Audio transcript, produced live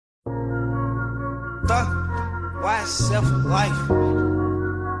Why self-life?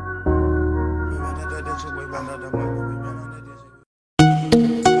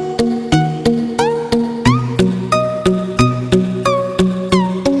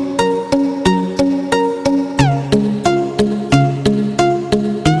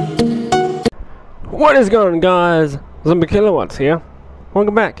 What is going on, guys? Zombie Kilowatts here.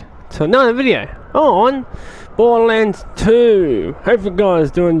 Welcome back to another video on Borderland's 2. Hope you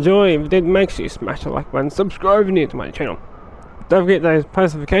guys do enjoy. If you did, make sure you smash the like button, subscribe if you're new to my channel. Don't forget those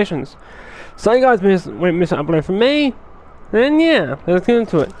post notifications so you guys won't miss an upload from me. Then yeah, let's get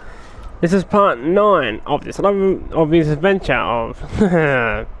into it. This is part 9 of this adventure of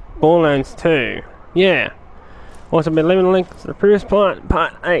Borderland's 2. Yeah. Also been leaving a link to the previous part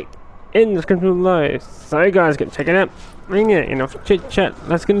 8. In the description below, so you guys can check it out. And yeah, enough chit chat,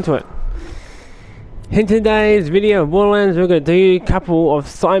 let's get into it. In today's video of Borderlands, we're going to do a couple of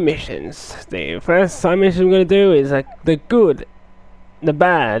side missions. The first side mission we're going to do is like the good, the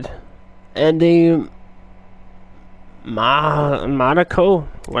bad, and the medical,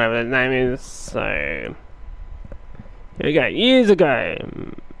 whatever the name is. So here we go. Years ago,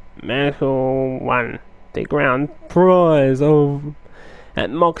 medical won the grand prize of at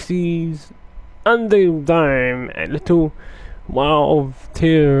Moxie's Underdome, a little wild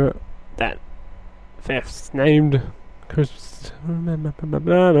tier that thefts named Chris.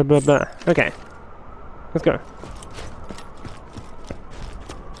 Okay, let's go.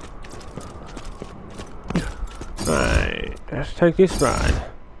 Right, let's take this ride.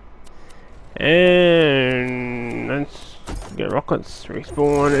 And let's get rockets,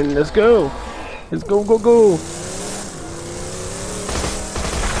 respawn, and let's go. Let's go, go, go.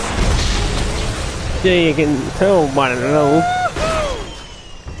 Yeah, you can tell by the little.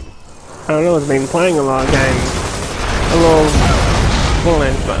 I don't know, I've been playing a lot of games, a lot of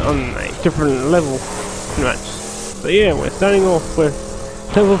Borderlands, but on a different level, pretty much. So yeah, we're starting off with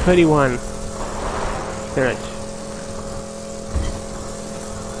level 31. Pretty much.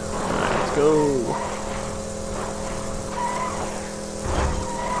 Alright, let's go.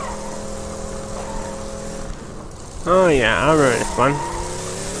 Oh yeah, I remember this one.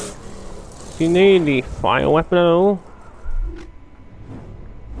 Do you need the fire weapon at all?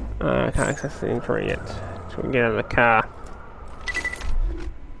 I can't access the inventory yet. So we can get out of the car.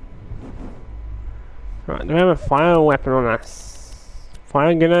 Right, do we have a fire weapon on us?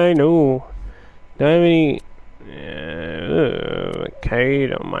 Fire grenade? No. Do I have any? Okay,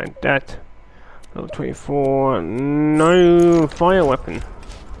 don't mind that. Level 24. No fire weapon.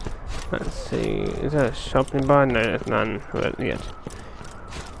 Let's see. Is that a shopping bar? No, there's none yet.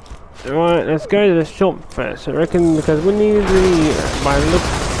 Right, let's go to the shop first, I reckon, because we need the, by the look of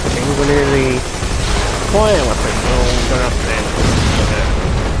things, we need the fire weapon. Oh, we'll go up there.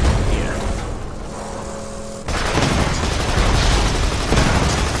 Yeah.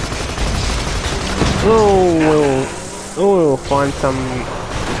 We'll find some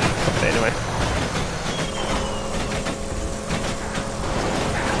up there anyway.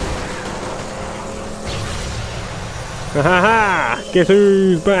 Ha ha ha! Guess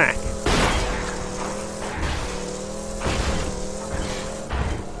who's back?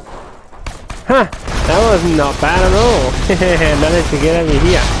 Huh, that was not bad at all. Managed to get over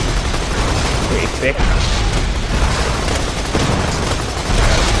here. Pretty sick.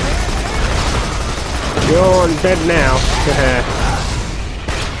 You're dead now.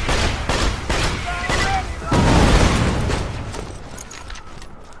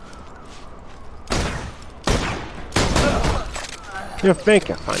 You're fake,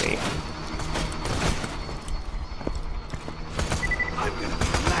 honey.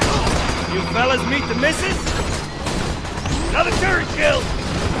 You fellas meet the missus? Another turret kill!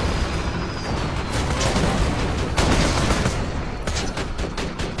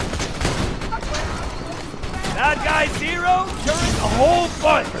 Bad guy 0, turret a whole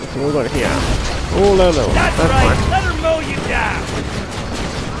bunch! So we're going here. Oh, no. That's right, fine. Let her mow you down!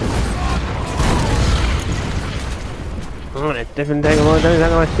 Oh, that different take a long time to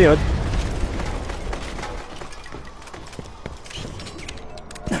have my shield.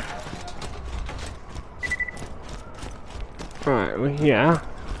 Right, we're here.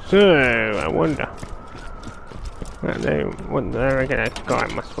 So, I wonder. I reckon that guy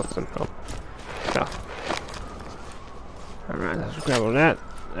must want some help. Stuff. Alright, let's grab all that.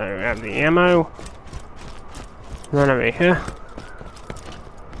 There we have the ammo. Run over here.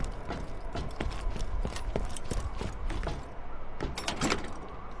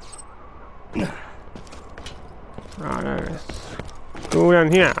 Right, let's go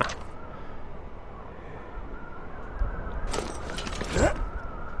down here.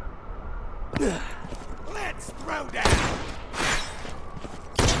 Let's Throw down!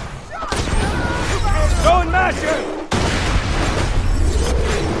 Go and mash him!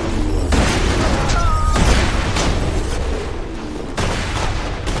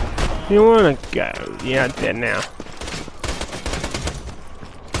 You wanna go? Yeah, dead now.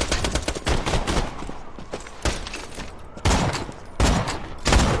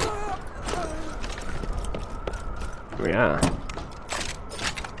 Here we are.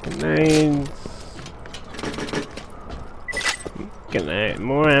 Grenades. Grenade.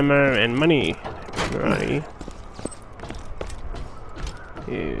 More ammo and money. Right.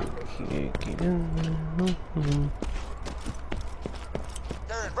 There's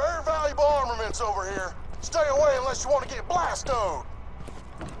very valuable armaments over here. Stay away unless you want to get blasted.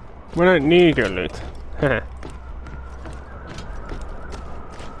 We don't need your loot. Alright,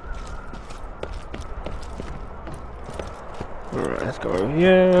 let's go over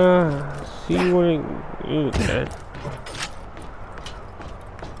here. See what it. Ooh, okay.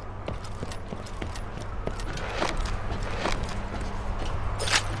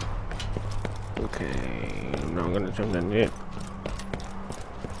 Okay, I'm not gonna jump in yet.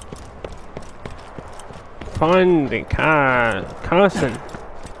 Find the car, Carson.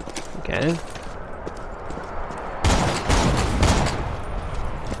 Okay.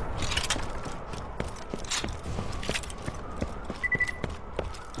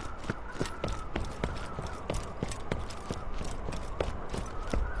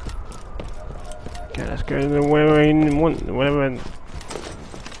 Okay, let's go to wherever I want, whatever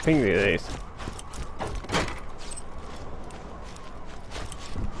thing it is.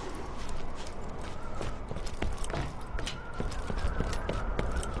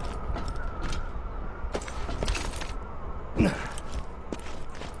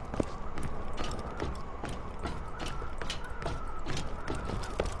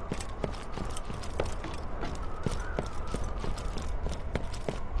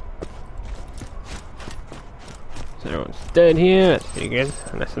 So everyone's dead here, that's pretty good.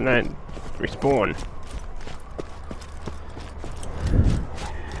 Unless they don't respawn.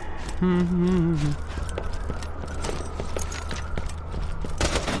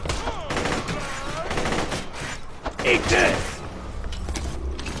 Eat this!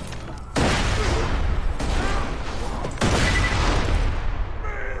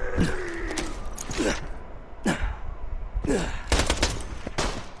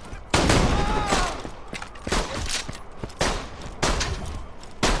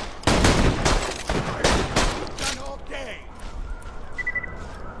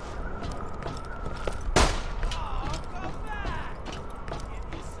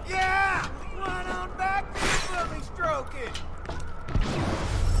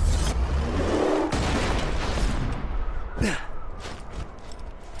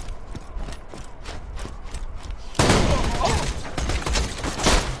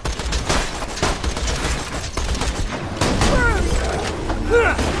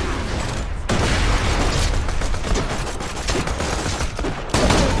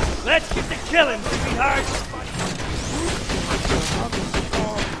 Let's get to killing, sweetheart!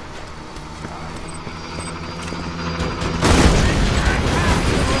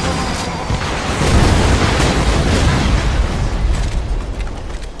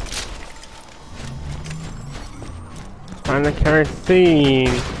 Find the kerosene.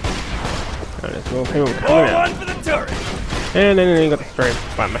 Oh, there's more people coming More out. one for the turret! And then you got destroyed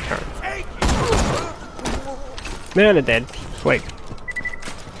by my turret. Take it! Now they're dead. Sweet.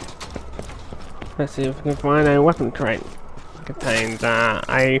 Let's see if we can find a weapon crate. It contains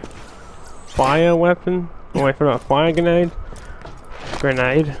a fire weapon. Oh, I forgot, fire grenade.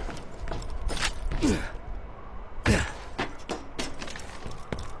 Grenade.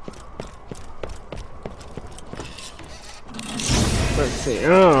 Let's see.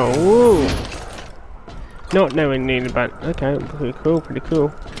 Oh, woo! Not knowing needed, but okay, pretty cool, pretty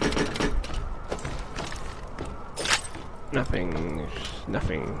cool. Nothing.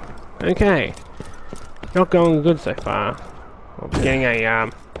 Nothing. Okay. Not going good so far. We're getting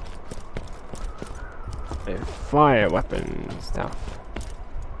a fire weapon stuff.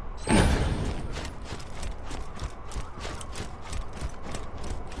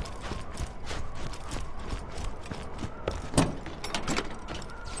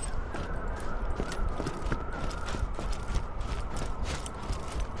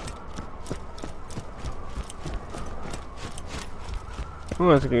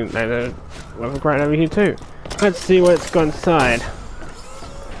 Oh, there's a weapon crate over here too. Let's see what's got inside.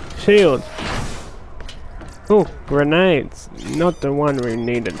 Shields. Oh, grenades. Not the one we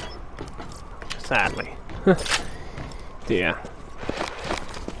needed. Sadly. Dear.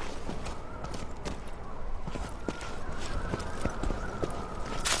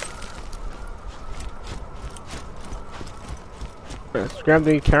 Let's grab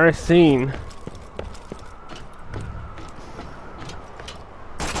the kerosene.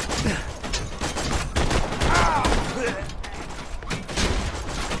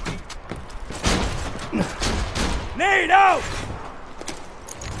 Nade out!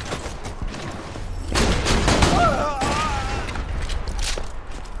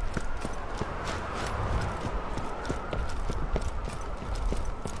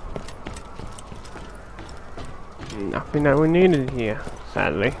 Nothing that we needed here,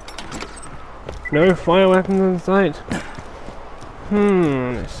 sadly. No fire weapons in sight.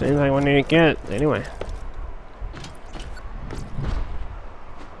 It seems like we need to get it anyway.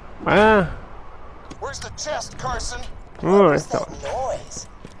 Where's the chest, Carson? Oh, What it's was that noise?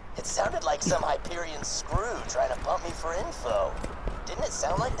 It sounded like some Hyperion screw trying to pump me for info. Didn't it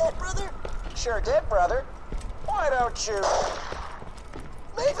sound like that, brother? Sure did, brother. Why don't you...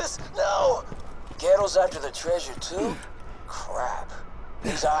 Mavis, no! Gettle's after the treasure, too? Crap.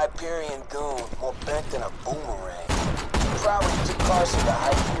 He's a Hyperion goon, more bent than a boomerang. Probably took Carson to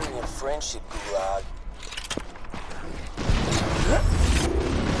Hyperion friendship gulag.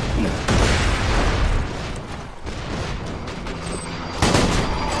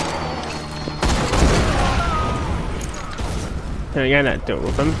 There we go, that dealt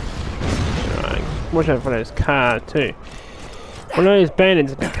with them. Right, watch out for those cars too. One of those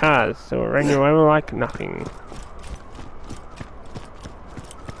bandits in the cars, so it ran you over like nothing.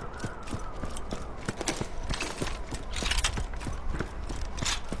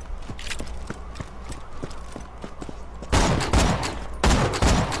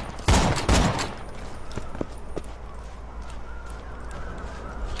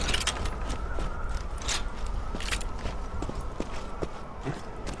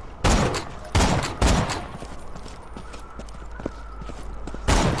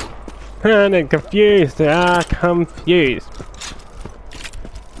 They're confused, they are confused.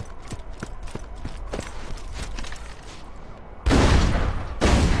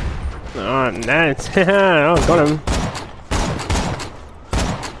 Oh, nice. Oh, got him.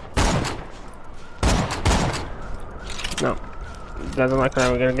 No, doesn't like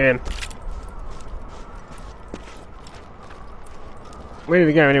that. We're gonna get him. Where did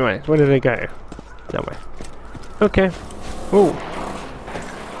he go anyways? Where did he go? That way. Okay. Ooh.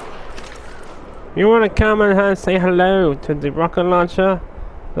 You wanna come and say hello to the rocket launcher?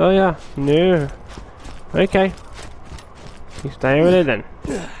 Oh yeah. No. Okay. You stay over there then.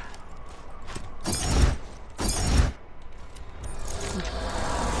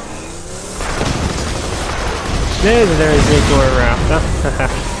 There's a very big door after.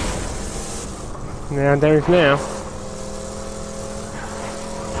 Now there's now.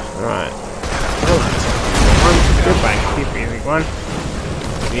 Right. Oh. Goodbye, keep everyone.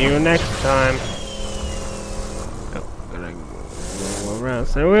 See you next time. Oh, gonna go around.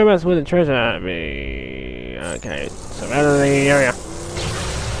 So whereabouts would the treasure be? Okay, so out of the area.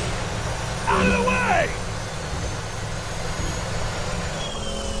 Out of the way!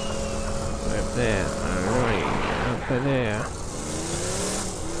 Up there. Alright, up there.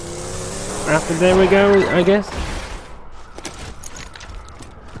 After there we go, I guess.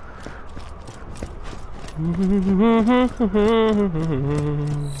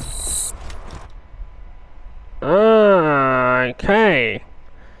 Okay.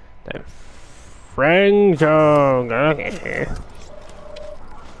 The French dog. Okay.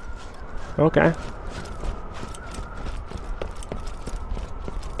 Okay.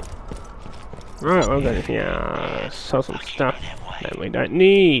 Right, we're gonna sell some stuff that we don't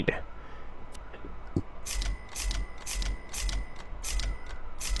need.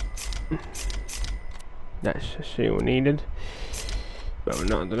 That's just what we needed. But we're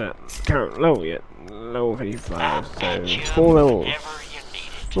not to that current level yet. Level 55, so 4 levels.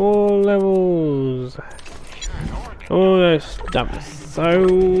 4 levels. All those stuff is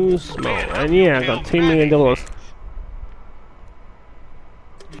so small. And yeah, I got $2 million.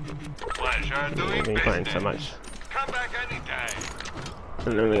 I've been playing so much. Come back anytime.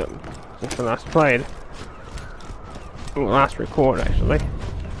 And then we got just the last played. Well, last record actually.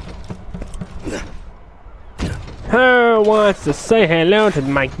 Who wants to say hello to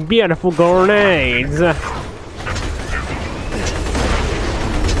my beautiful grenades?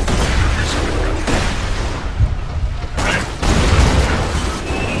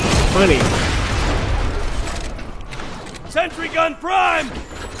 Funny. Sentry gun prime!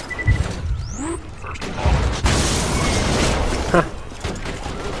 Huh.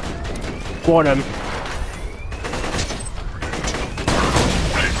 Got him.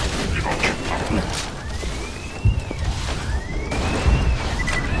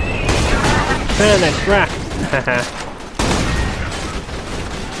 Man, that's right.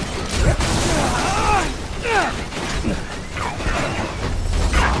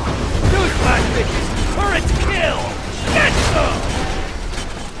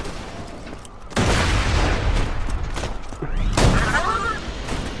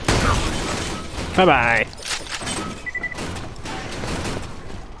 Bye-bye.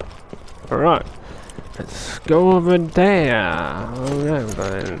 Alright. Let's go over there. Oh, no.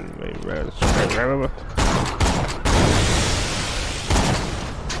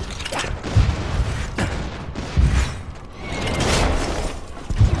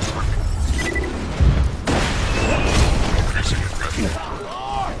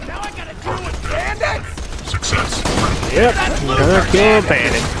 Yep, gonna kill a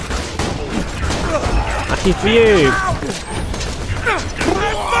bandit. Lucky for you.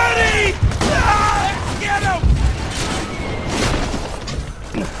 Buddy! Get him!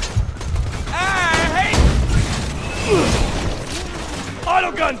 Hey!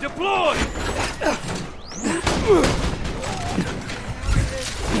 Autogun deployed!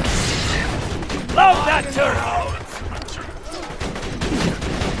 Load that turret!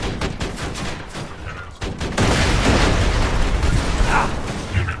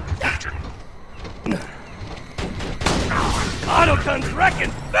 Autogun's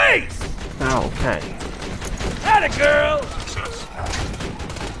wrecking face! Okay. Atta girl!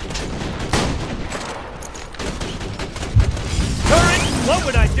 Turret, what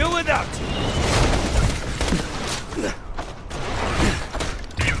would I do without you?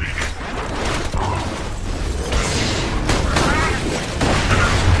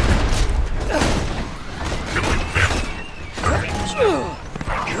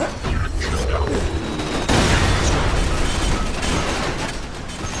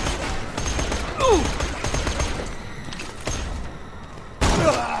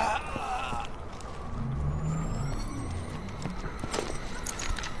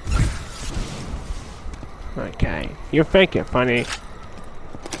 Okay, you're faking funny.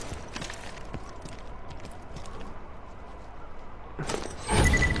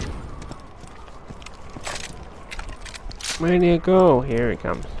 Where do you go? Here he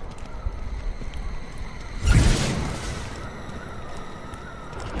comes.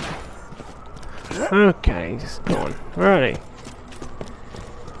 Okay, just going. Alrighty.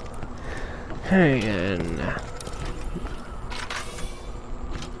 Hey, and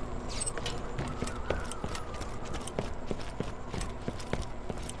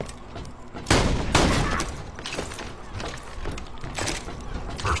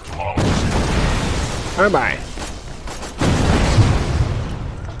bye-bye.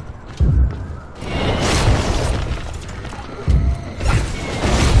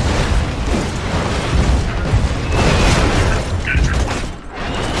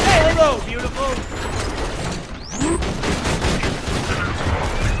 Hey, hello, beautiful!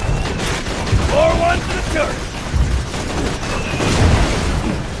 4-1 to the turret!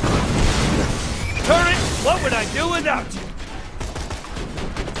 Turret, what would I do without you?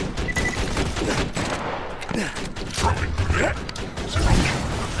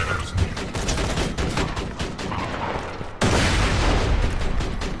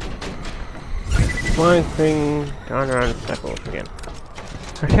 One thing gone around in circles again.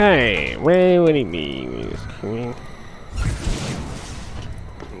 Okay, where would he be? Where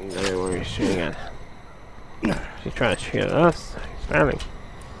were we shooting at? She's trying to shoot at us. He's failing.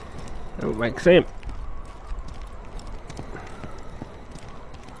 Don't make sense.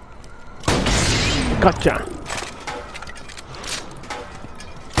 Gotcha.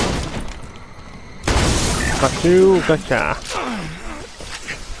 Got you, gotcha.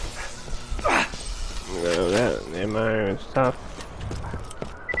 That ammo and stuff.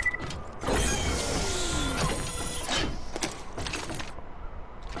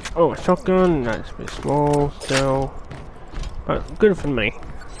 Oh, a shotgun. That's a bit small still, but good for me.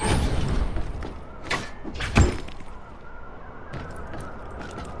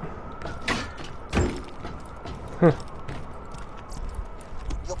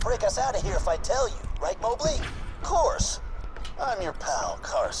 You'll break us out of here if I tell you, right, Mobley? Of course. I'm your pal,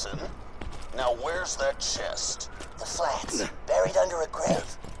 Carson. Now where's that chest? The flats, buried under a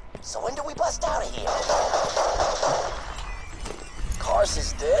grave. So when do we bust out of here?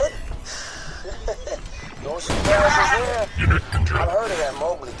 Carson's dead? No surprises there. I've heard of that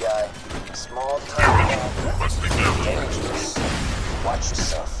Mobley guy. Small town man. Dangerous. Watch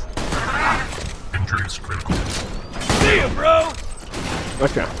yourself. Injuries critical. See you, bro!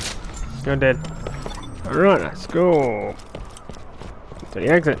 Gotcha. You're dead. Alright, let's go to the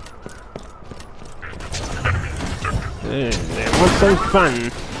exit. Want some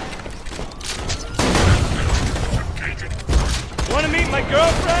fun? Wanna meet my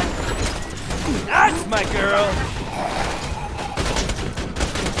girlfriend? That's my girl!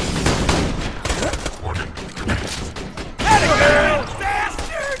 Atta girl!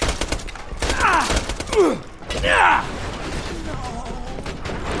 Bastard! Ah!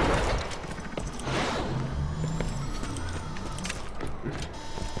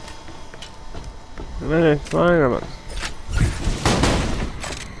 Man, it's fine.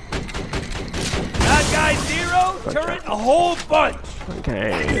 That guy zero, turret a whole bunch.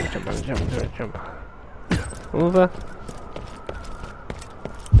 Okay, jump. Over.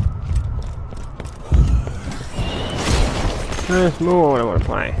 There's more I want to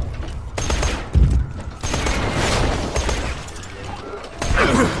play.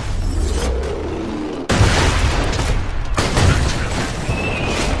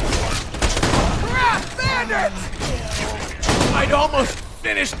 I'd almost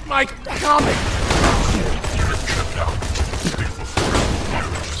finished my comic.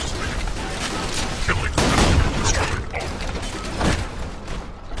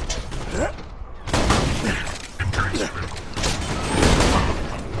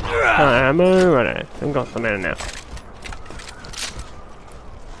 Ammo, right, I've got some in now.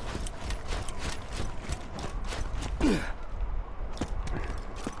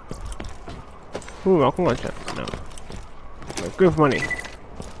 Ooh, welcome on chat. No. Good for money.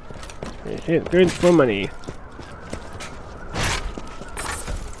 Shit, good for money.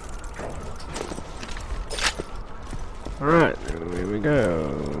 Alright, here we go.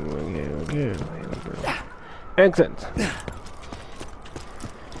 Here we go. Exit.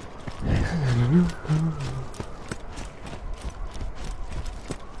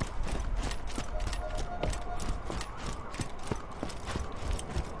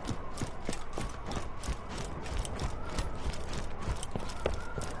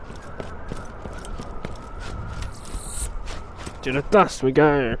 To the dust we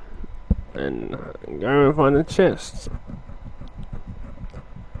go, and go and find the chests.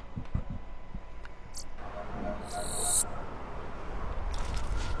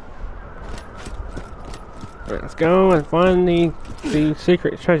 Let's go and find the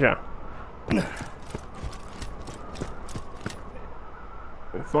secret treasure.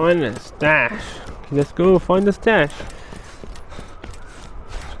 Find the stash. Let's go find the stash.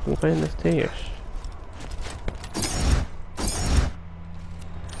 Let's go find the stash.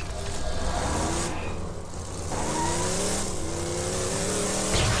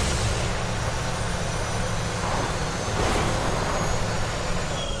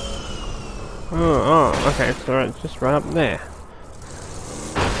 Oh, okay, so it's just right up there.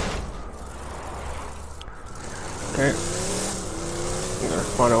 Okay. I'm gonna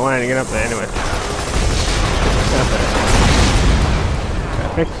find a way to get up there anyway.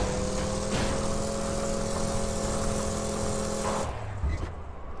 Perfect.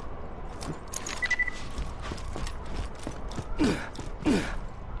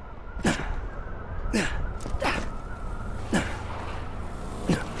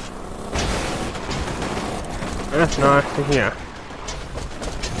 That's nice to hear.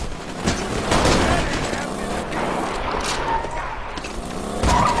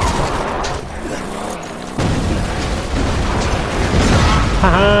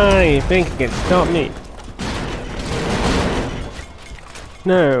 Haha, you think you can stop me?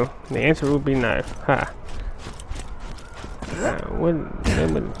 No, the answer would be no. Ha. That wouldn't be.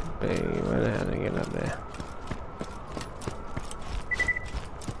 Where the hell did I get up there?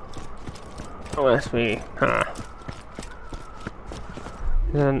 Oh, that's me. Huh.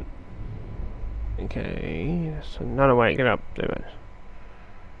 Then, okay, that's another way to get up to it.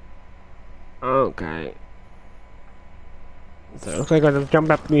 Okay. So it looks like I have to jump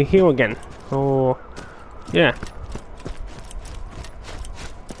up the hill again. Or, yeah.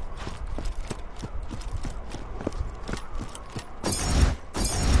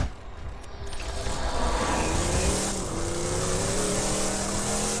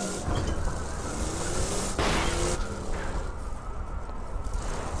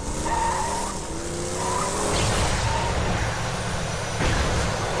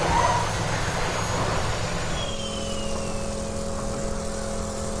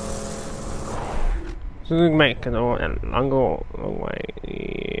 So we can make a long way.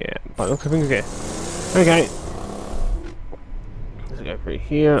 Yeah, but look at things here. Okay. Let's go through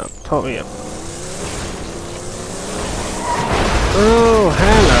here, up top here. Oh,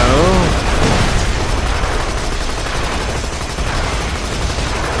 hello.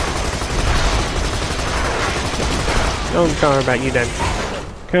 Don't worry about you then.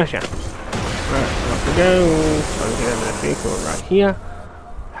 Curse ya. Right, off we go. So I'll get over the vehicle right here.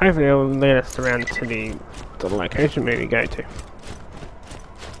 Hopefully it'll lead us around to the location we need to go to.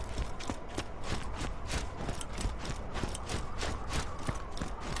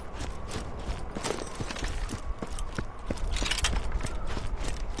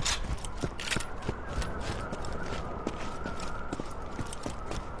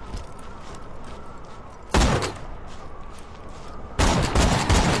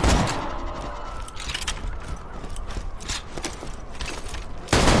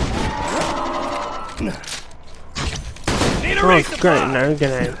 Oh, great. No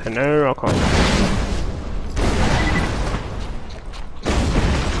grenades and no rock on.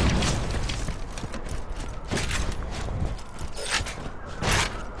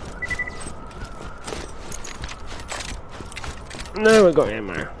 No, we got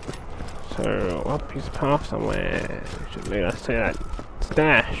ammo. So, up his path somewhere. Should lead us to that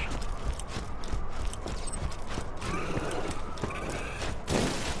stash.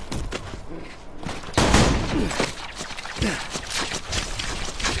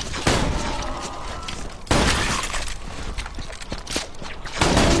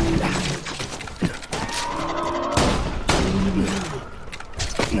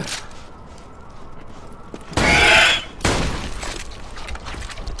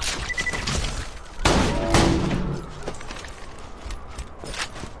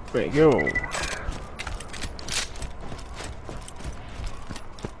 There you go.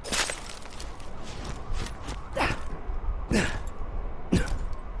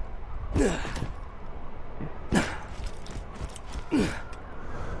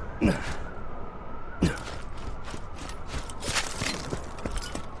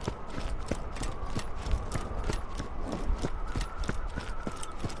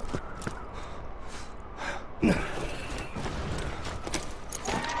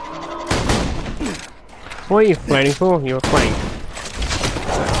 What are you waiting for? You were playing.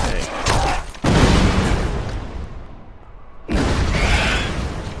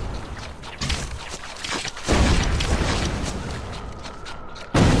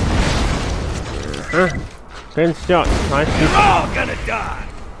 Good shot. Nice. You're all gonna die.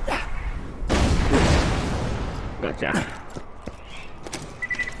 Gotcha.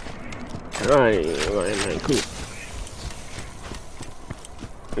 Right, cool.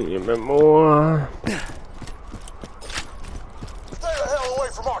 A bit more. Stay the hell away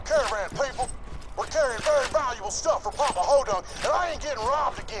from our caravan, people. We're carrying very valuable stuff for Papa Hodunk, and I ain't getting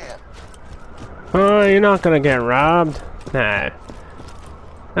robbed again. Oh, you're not gonna get robbed. No.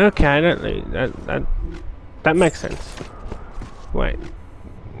 Okay, that makes sense. Wait.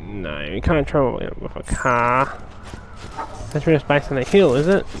 No, you can't travel with a car. That's just based on the hill, is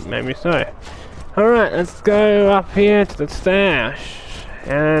it? Maybe so. Alright, let's go up here to the stash.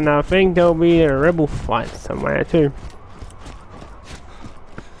 And I think there'll be a rebel fight somewhere too.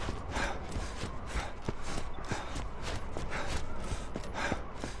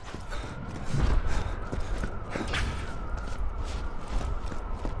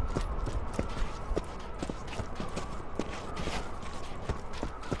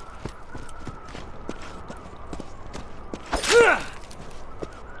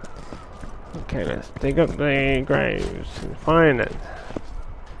 Okay, let's dig up the graves and find it.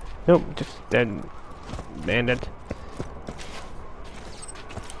 Nope, just dead bandit.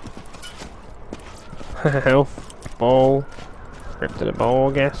 Health ball. Rip to the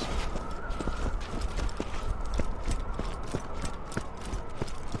ball, I guess.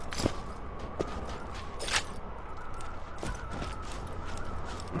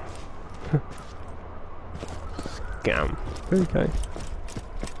 Scam. Okay.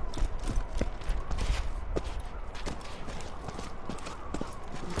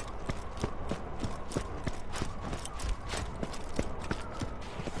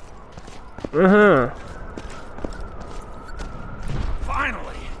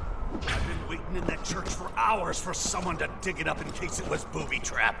 Finally! I've been waiting in that church for hours for someone to dig it up in case it was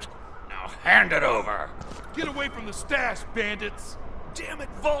booby-trapped. Now hand it over! Get away from the stash, bandits! Damn it,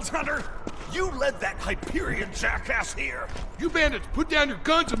 Vault Hunter! You led that Hyperion jackass here! You bandits, put down your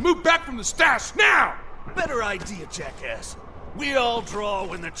guns and move back from the stash now! Better idea, jackass. We all draw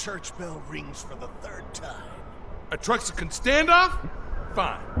when the church bell rings for the third time. A truck that can stand off?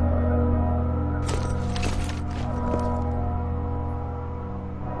 Fine.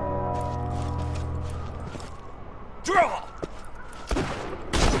 Draw!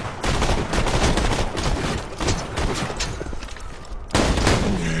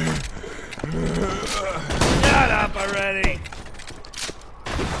 Shut up already!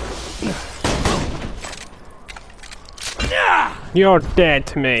 You're dead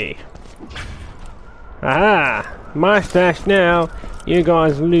to me. Aha! My stash now. You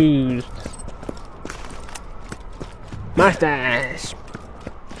guys lose. My stash.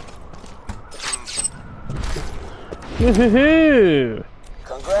 Woohoo!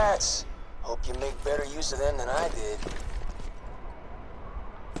 Congrats. Hope you make better use of them than I did.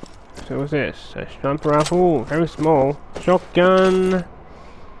 So what's this? A sniper rifle, very small. Shotgun,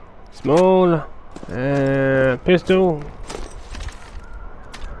 small. Pistol.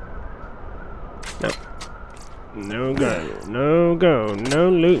 No. No go. No go. No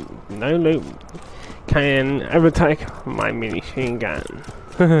loot. No loot. can overtake my machine gun.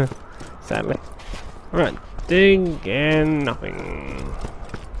 Sadly. Alright, dig and nothing.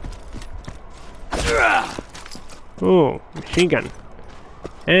 Ooh, machine gun.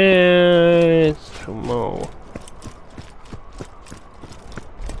 And some more.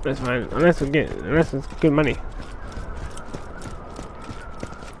 That's fine, unless it's good money.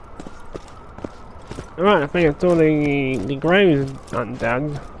 Alright, I think it's all the graves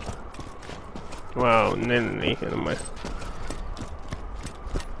undug. Well, nearly anyway.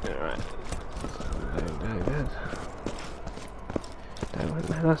 Alright. That won't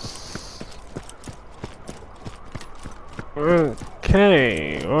let us.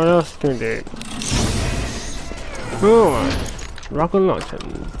 Okay, what else can we do? Oh, rocket launcher.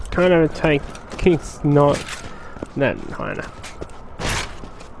 Can't overtake. It's not that high enough.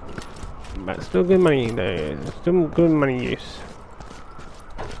 But still good money though. Still good money use.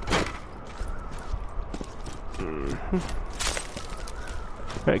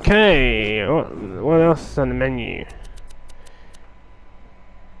 Okay, what else is on the menu?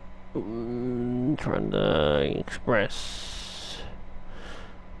 Trying to express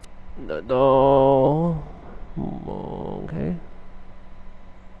the door. Okay.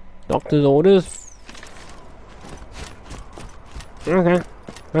 Doctor's orders. Okay.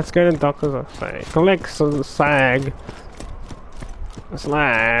 Let's go to doctor's say. Collect some slag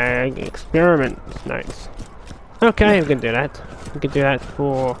experiment notes. Okay, we can do that. We can do that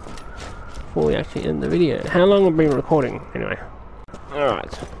before we actually end the video. How long have we been recording anyway?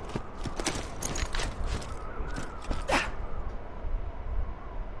 Alright.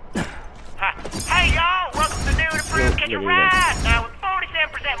 Hey y'all, welcome to New and Approved Catch a Ride. Now with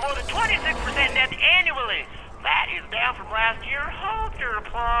 47% more than 26% net annually. That is down from last year. Hold your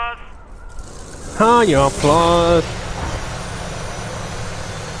applause. Hold your applause.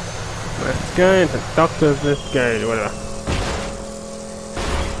 Let's go into doctors. Let's go. Whatever.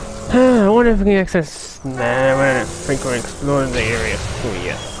 I wonder if we can access. Nah, I don't think we're exploring the area. Oh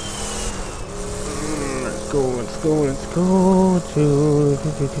yeah. Let's go. Let's go. Let's go to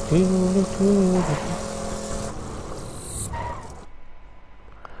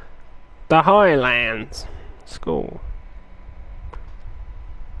the Highlands. School.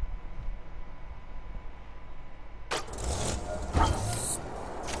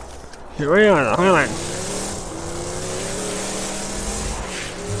 Here we are, the Highlands.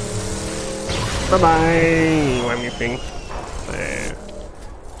 Bye bye, let me think.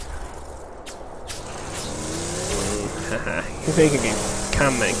 Haha, you think you can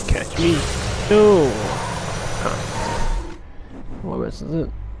come and catch me? No! Huh. What else is it?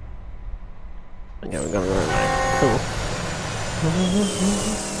 Okay, we got it right. Cool.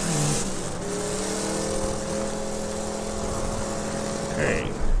 Okay.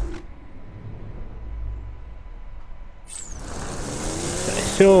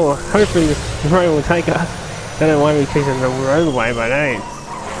 Sure, hopefully this road will take us. Don't know why we're choosing the roadway, but hey.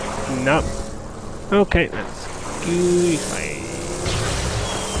 Nope. Okay, let's go this way.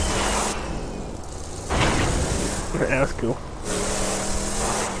 That was cool.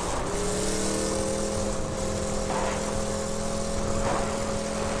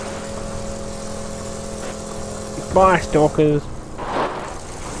 Bye, stalkers.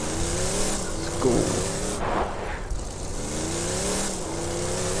 School.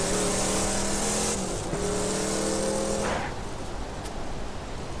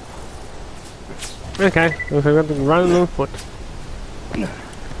 Okay, we've got to run on foot.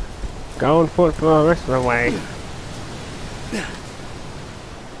 Go on foot for the rest of the way.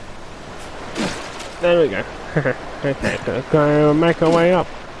 There we go. Okay, let's go make our way up.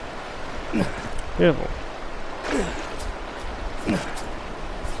 Beautiful.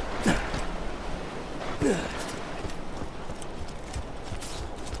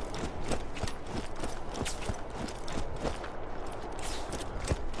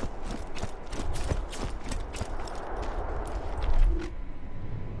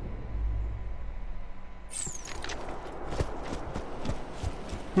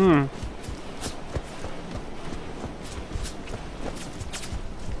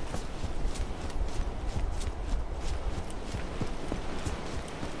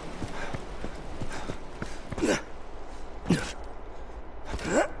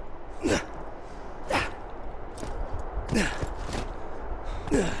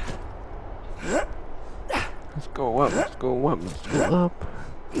 Let's go up, let's go up, let's go up.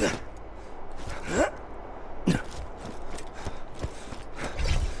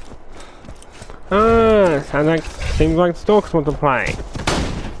 Seems like stalkers want to play.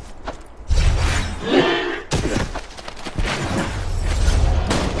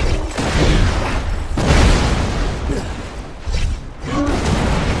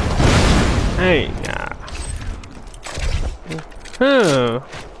 Hey. Oh.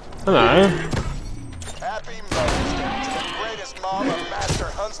 Hello. Happy Mother's Day to the greatest mom a master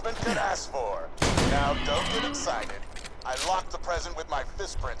huntsman could ask for. Now, don't get excited. I locked the present with my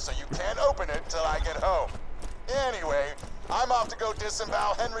fist print, so you can't open it till I get home. Anyway, I'm off to go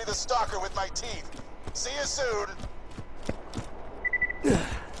disembowel Henry the Stalker with my teeth. See you soon.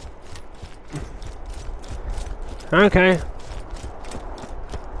 Okay.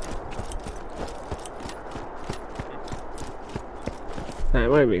 That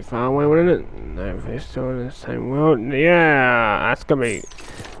won't be far away, wouldn't it? No, if they're still in the same world. Yeah, that's gonna be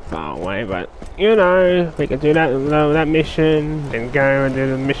far away, but you know, we can do that mission, then go and do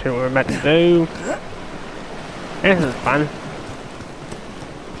the mission we're about to do. This is fun.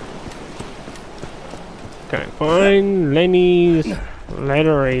 Okay, find Lenny's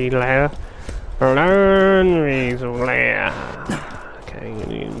Lettery's lair. Okay,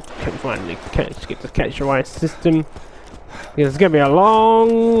 you can find the catch, get the catch your eye system. It's gonna be a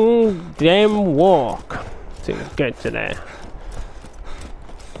long damn walk to get to there.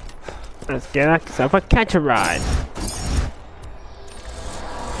 Let's get ourselves a catch a ride.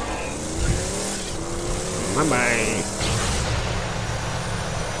 Bye bye.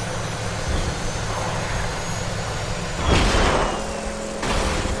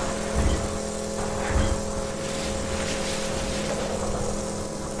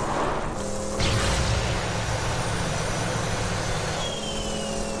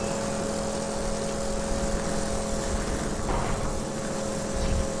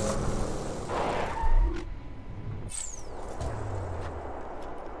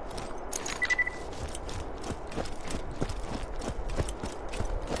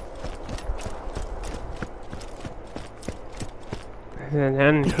 And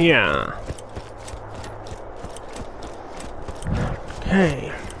then here.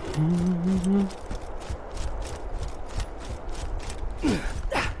 Okay.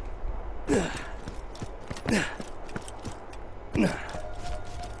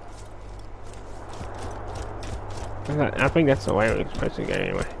 I think that's the way we're supposed to go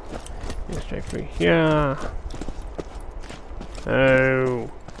anyway. Go straight through here. Oh.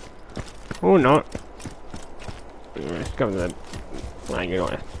 Or not. Let's go to the flag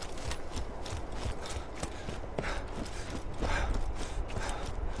anyway.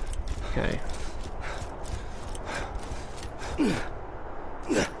 Okay.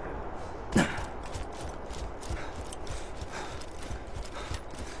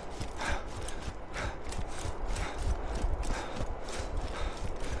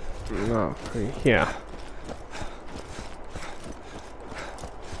 Oh, here.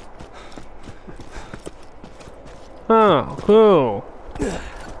 Oh, cool.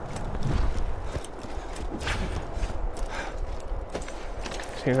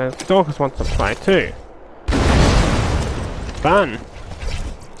 See, the stalkers want to play too. Fun.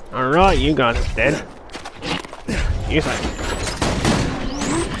 Alright, you guys are dead. You say.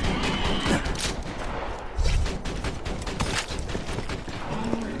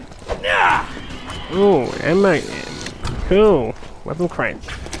 Ooh, ammo. Cool. Weapon crates.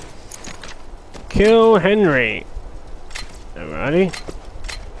 Kill Henry. Alrighty.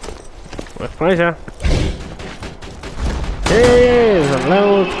 With pleasure. Here he is, a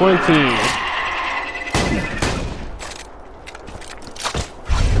level 20.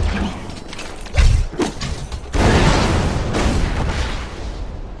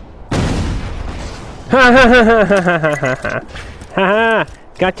 Ha ha ha ha ha ha ha ha!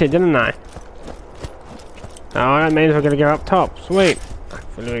 Gotcha, didn't I? Oh, that means we're gonna go up top. Sweet.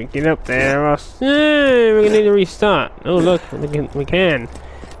 Hopefully we can get up there, or else we're gonna need to restart. Oh look, we can.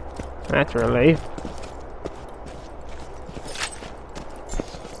 That's a relief.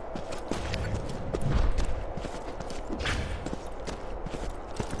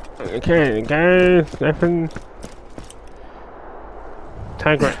 Okay, go. Open.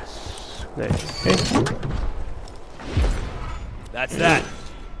 Tigrets. Okay. That's that.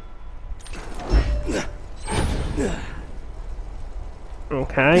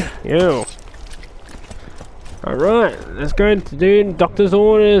 Okay, you. Alright, let's go to do doctor's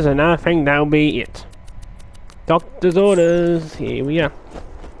orders, and I think that'll be it. Doctor's orders, here we are.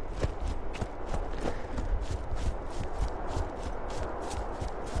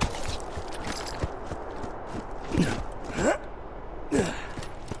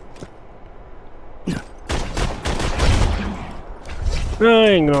 No, I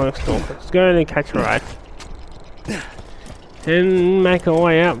ain't gonna stalk. Let's go and catch a ride. And make our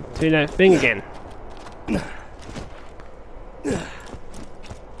way up to that thing again.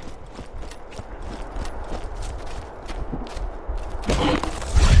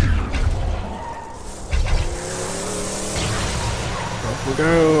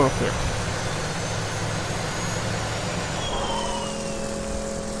 go up here.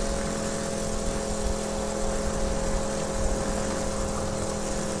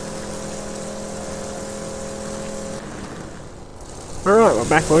 Alright, we're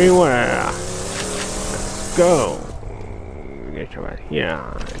back where we were. Let's go. Get you right here.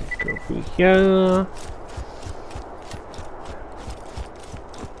 Let's go through here.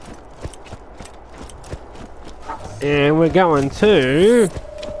 And we're going to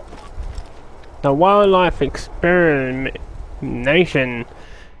the wildlife experimentation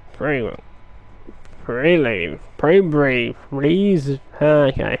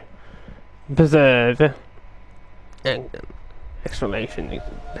preserve explanation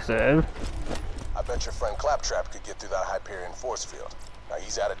preserve. I bet your friend Claptrap could get through that Hyperion force field. Now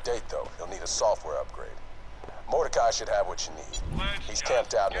he's out of date though. He'll need a software upgrade. Mordecai should have what you need. He's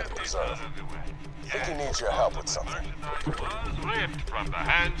camped out near the preserve. I think he needs your help with something.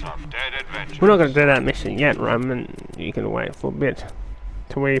 We're not going to do that mission yet, Roman. You can wait for a bit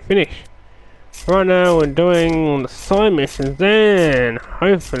till we finish. Right now we're doing all the side missions, then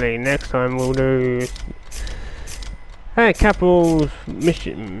hopefully next time we'll do a couple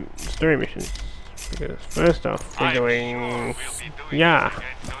story missions. Because first off we're doing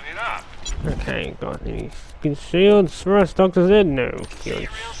okay, got any skin shields for us, Dr. Z? No.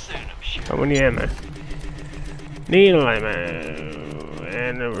 How many ammo? Needle ammo.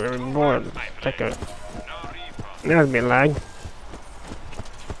 And a reward. Take a... That's a bit lag.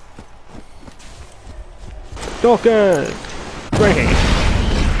 Stalkers! Breaking!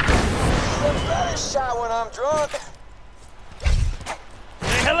 Better shot when I'm drunk.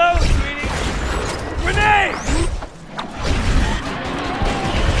 Say hello, sweetie! Grenade!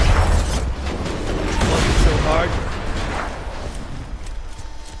 Wasn't so hard.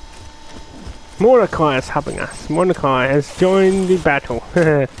 Mordecai is helping us. Mordecai has joined the battle.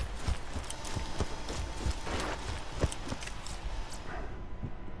 Right.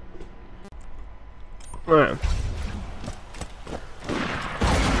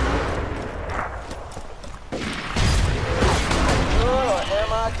 Good or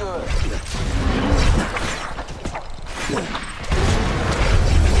am I good?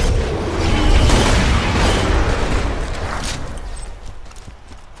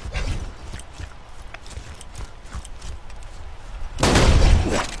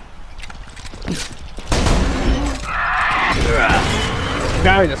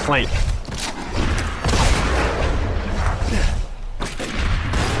 Go to sleep.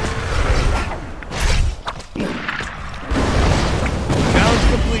 Challenge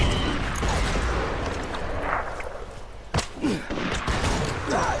complete.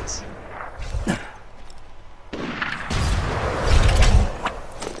 Dies.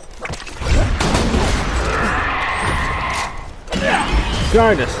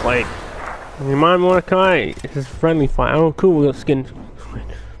 Go to sleep. You mind, Mordecai? This is friendly fire. Oh, cool. We got skin.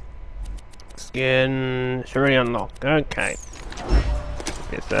 Skin. It's already unlocked. Okay.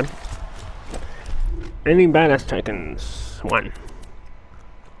 Yes, then. Any badass tokens? 1.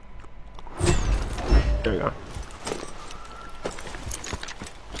 There we go.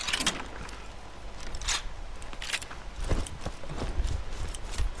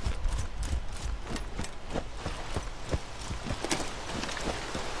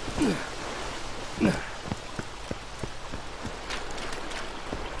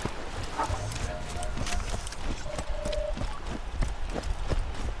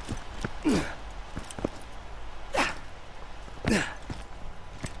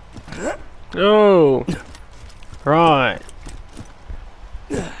 Oh, right.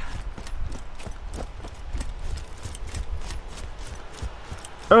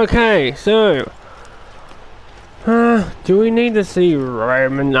 Okay, so do we need to see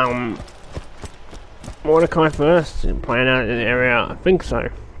Roman Mordecai first and plan out an area? I think so.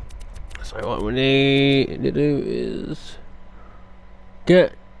 So what we need to do is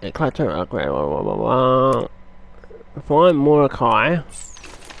get a plateau upgrade. Find Mordecai.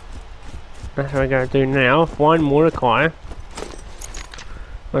 That's what I gotta do now. Find Mordecai.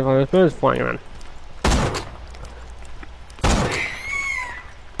 Look like there's birds flying around.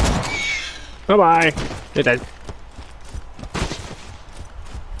 Bye bye. You're dead.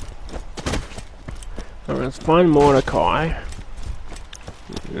 So let's find Mordecai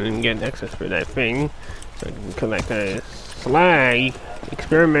and get access for that thing, so I can collect those slag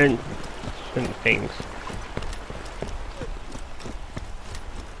experiment things.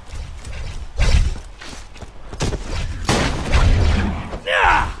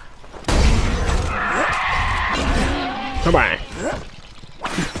 Bye-bye.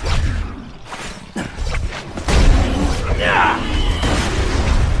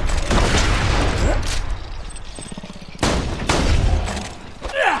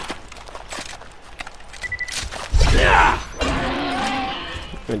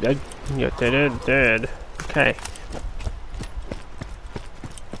 You're dead. Okay.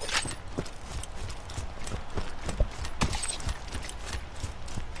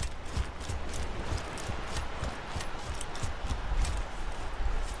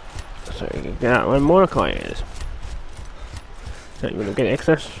 So you can get out where Mordecai is. So you're gonna get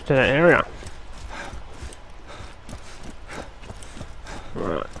access to that area.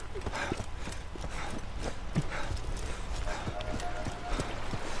 Right.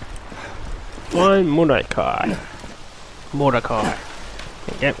 Find Mordecai.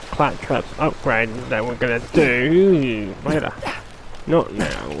 Yep, claptrap upgrade that we're gonna do later. Not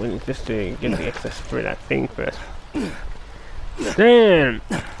now. We need just to get the access through that thing first. Damn.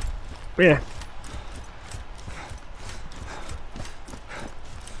 Yeah.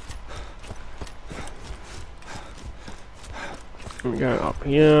 We go up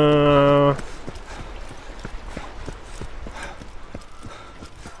here.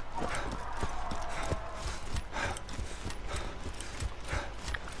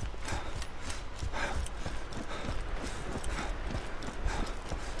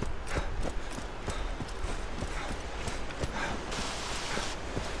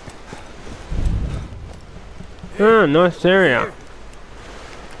 Oh, nice area.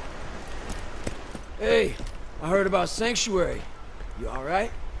 Hey, I heard about Sanctuary. You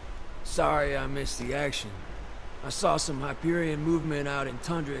alright? Sorry I missed the action. I saw some Hyperion movement out in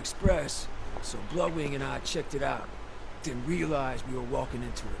Tundra Express, so Bloodwing and I checked it out. Didn't realize we were walking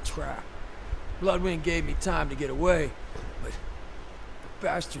into a trap. Bloodwing gave me time to get away, but the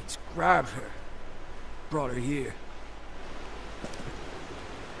bastards grabbed her. Brought her here.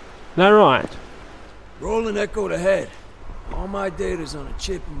 That right? Roland echoed ahead. All my data's on a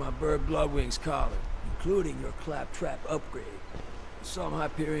chip in my bird Bloodwing's collar, including your claptrap upgrade. Some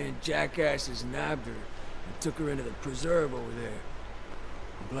Hyperion jackasses nabbed her and took her into the preserve over there.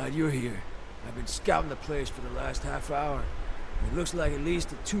 I'm glad you're here. I've been scouting the place for the last half hour. It looks like at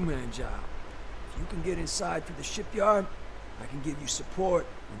least a two-man job. If you can get inside through the shipyard, I can give you support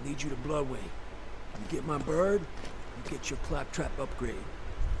and lead you to Bloodwing. You get my bird, you get your claptrap upgrade.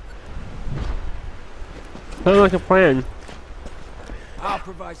 Sounds like a plan. I'll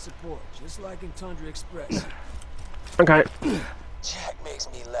provide support, just like in Tundra Express. Okay. Jack makes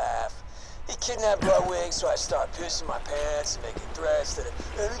me laugh. He kidnapped Bloodwing, so I start pissing my pants and making threats that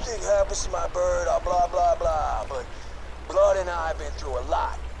if anything happens to my bird, I'll blah blah blah. But Blood and I have been through a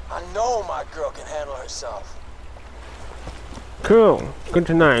lot. I know my girl can handle herself. Cool. Good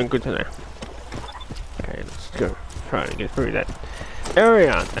to know. Good to know. Okay, let's go. Try to get through that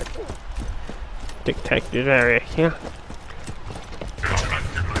area. That detective area here.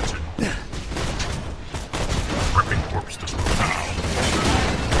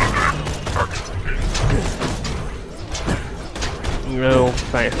 No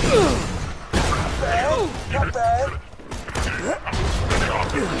face. Not bad.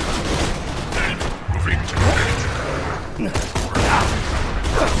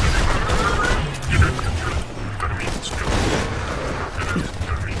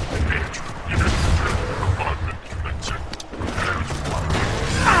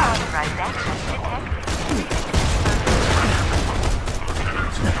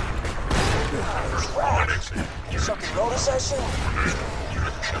 Something notice that shit?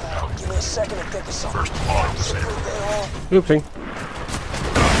 Give me a second to think of something. Oopsie.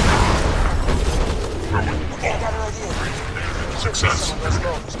 Okay, I got an idea. Success.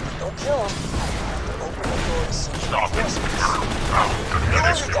 Don't kill him. Open the door to see. Stop it. You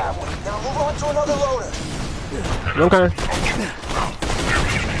loaded that one. Now move on to another loader. Okay.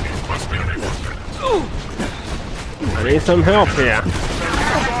 I need some help here.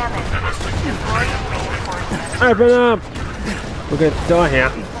 Open up! We're gonna die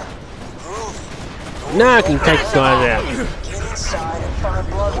here. Now I can take this guy out. Get inside and find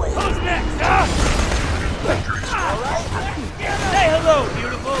Bloodwing. Say hello,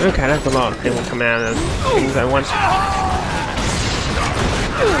 beautiful. Okay, that's a lot of people come out of things at once.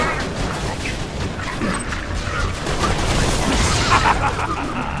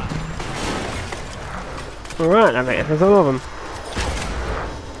 Alright, I think there's all of them.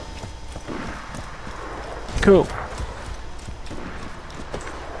 Cool.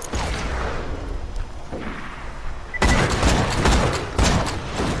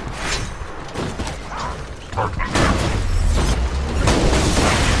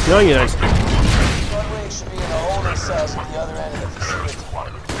 No, you don't. Bloodwing should be in the holding cells at the other end of the facility.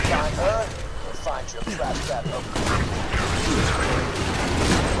 Find her, or find your claptrap upgrade.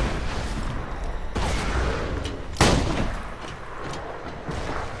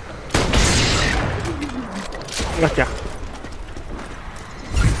 Gotcha.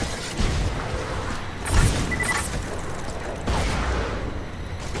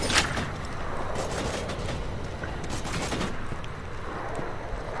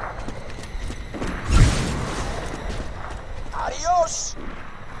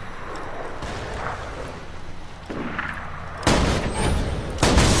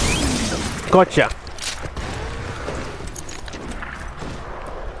 Gotcha.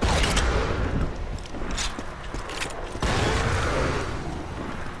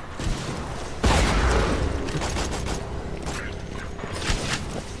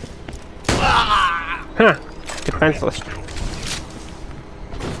 Huh. Defenseless.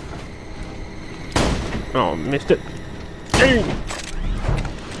 Oh, missed it.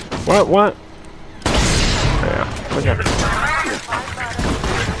 What? Yeah. Okay.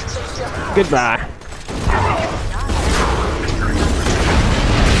 Goodbye.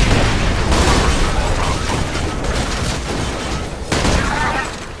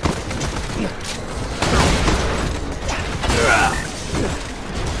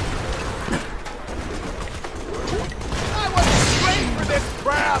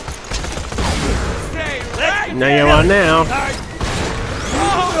 Now you are now.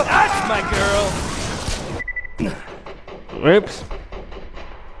 Oh, that's my girl. Oops.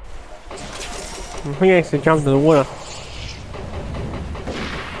 I think I actually jumped into the water.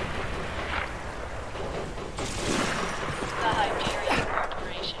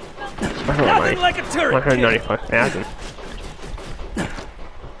 Nothing like a turret. 195,000.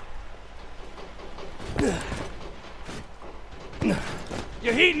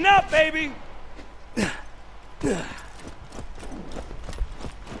 You're heating up, baby.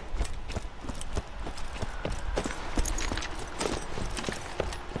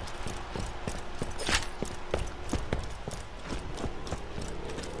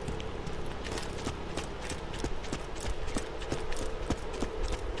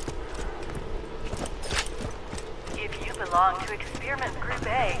 If you belong to Experiment Group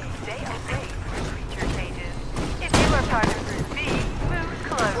A, stay away from creature cages. If you are part of Group B, move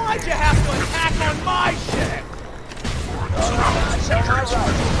closer. Why'd you have to attack on my shit?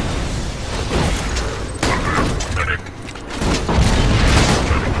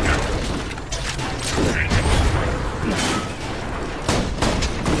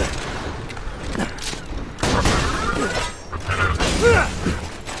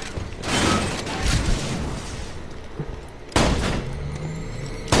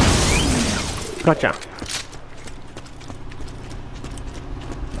 Gotcha.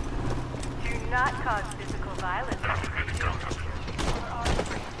 Do not cause physical violence.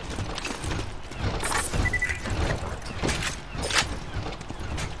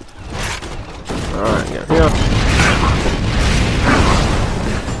 Alright, yeah.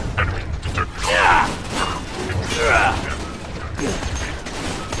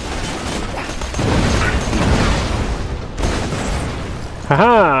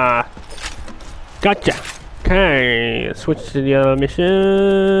 Haha! Gotcha! Okay, switch to the other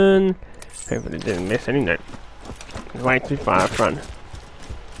mission. Hopefully it didn't miss any note. It's way too far front.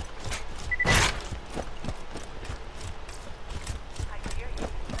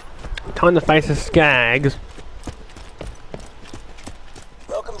 Time to face the skags.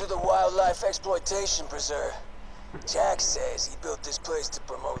 Welcome to the Wildlife Exploitation Preserve. Jack says he built this place to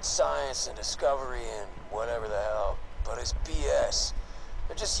promote science and discovery and whatever the hell, but it's BS.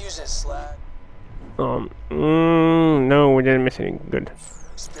 They're just using slag. No, we didn't miss any good.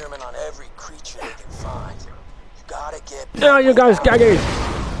 Experiment on every creature they can find. You gotta get. No, you guys, skaggies!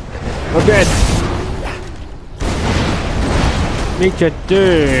 We're dead. Meet your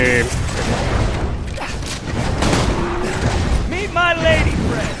doom. Meet my lady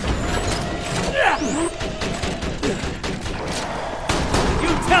friend. You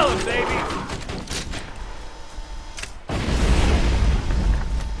tell him, baby.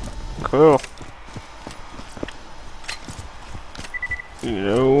 Cool.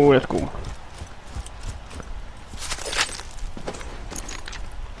 No, that's cool.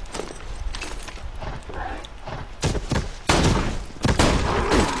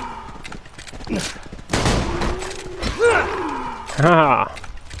 Ha!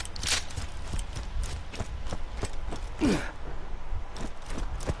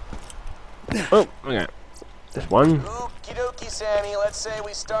 Oh, okay. This one. Okie dokie, Sammy. Let's say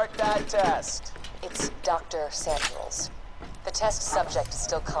we start that test. It's Dr. Samuels. The test subject is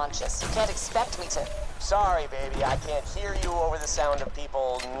still conscious. You can't expect me to... Sorry, baby. I can't hear you over the sound of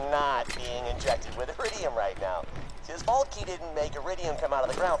people not being injected with iridium right now. His Volky didn't make iridium come out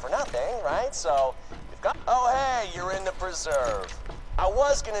of the ground for nothing, right? So, we've got... Oh, hey, you're in the preserve. I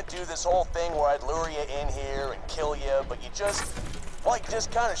was gonna do this whole thing where I'd lure you in here and kill you, but you just... Well, you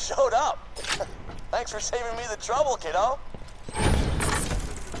just kind of showed up. Thanks for saving me the trouble, kiddo.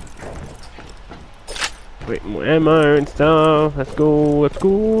 Wait, more ammo and stuff. Let's go,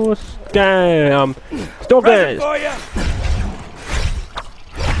 Scam! Stalkers! For ya.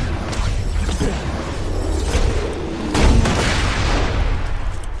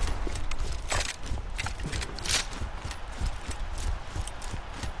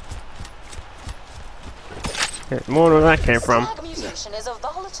 More where that came from. Slag mutation is a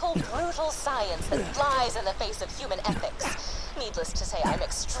volatile, brutal science that flies in the face of human ethics. Needless to say, I'm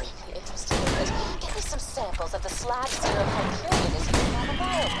extremely interested in it. Get me some samples of the slag serum Hyperion is using on the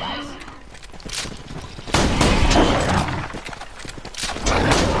wildlife.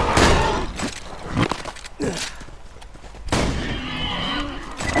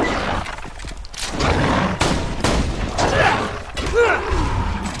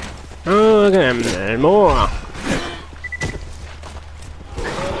 Oh, look at him there. More.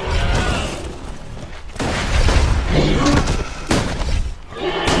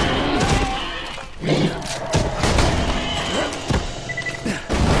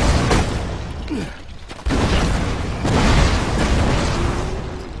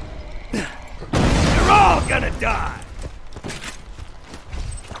 You're all gonna die!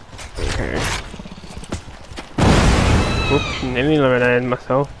 Okay. Oops, nearly eliminated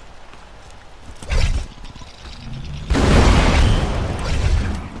myself.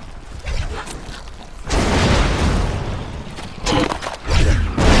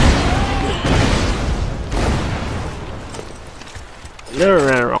 Never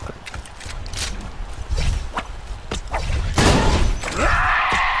ran a rocket.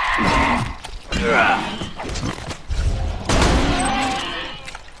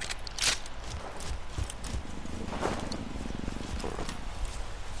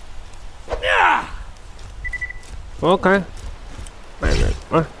 Okay. Wait a minute.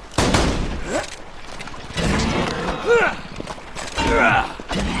 What?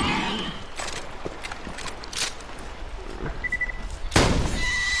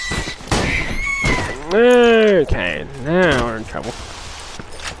 Okay, now we're in trouble.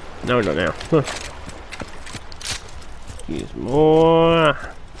 No, we're not now. Huh. Use more.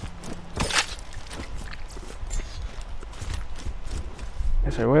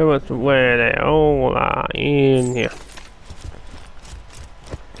 So where they all are in here.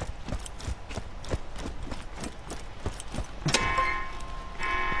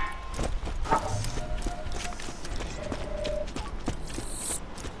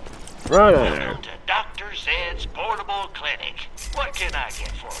 Right. Welcome to Dr. Zed's portable clinic. What can I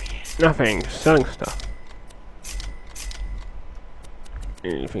get for you? Nothing. Selling stuff.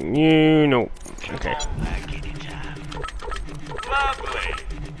 Anything new? No. Okay. Back anytime. Lovely.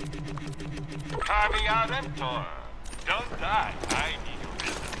 Carving out Mtor. Don't die. I need a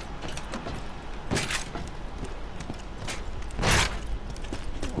rhythm.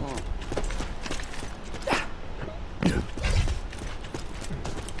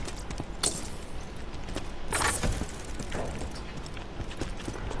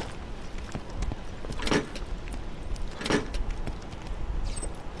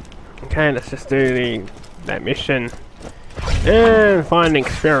 Okay, let's just do that mission and find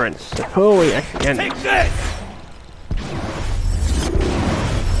experience before we actually end. Take this!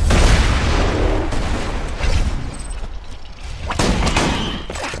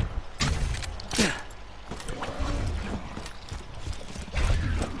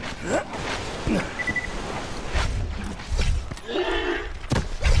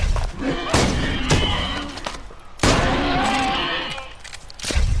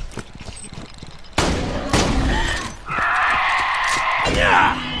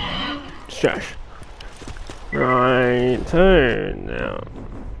 Shush. Right, so now.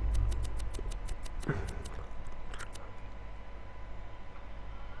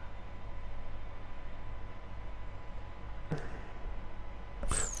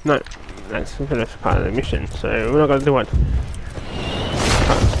 No, that's the first part of the mission, so we're not gonna do what?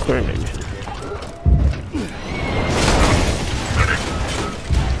 Mission.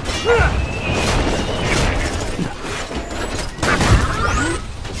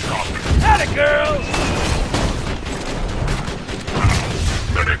 Atta girls!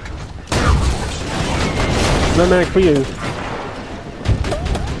 No medic for you.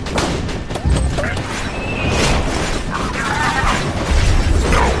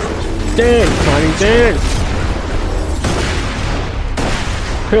 Dance, Tiny, dance!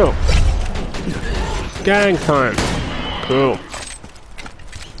 Cool. Gang time. Cool.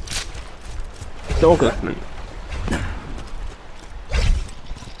 Doglisman.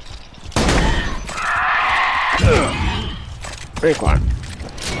 Very quiet.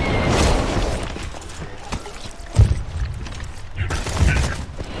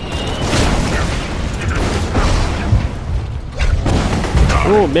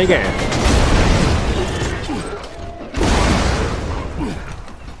 Oh, big ass.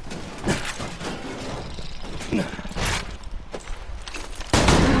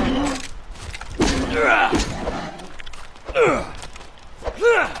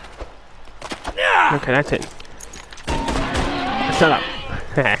 Okay, that's it. Shut up.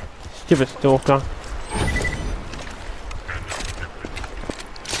 Stupid stalker.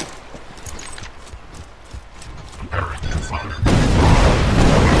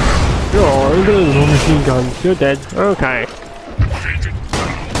 Oh, look at those machine guns. You're dead. Okay.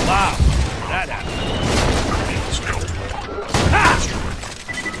 Wow, that happened.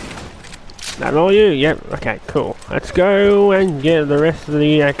 That all you? Yep. Okay, cool. Let's go and get the rest of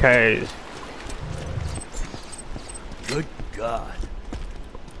the echoes. Good God.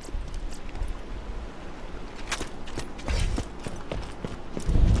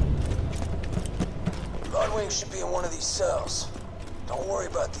 Bloodwing should be in one of these cells. Don't worry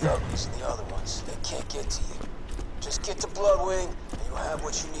about the uglies and the other ones. They can't get to you. Just get to Bloodwing, and you'll have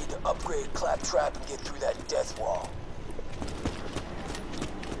what you need to upgrade Claptrap and get through that death wall.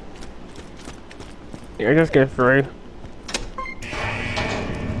 Yeah, just go through.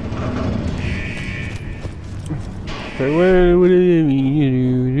 So what do you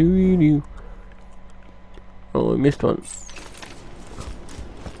mean? Oh, I missed one.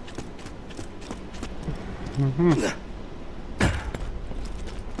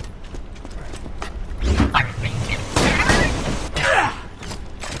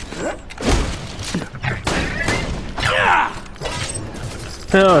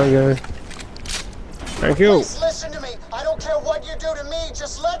 There we go. Thank you. Please listen to me. I don't care what you do to me.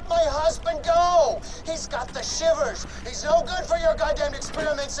 Just let my husband go. He's got the shivers. He's no good for your goddamn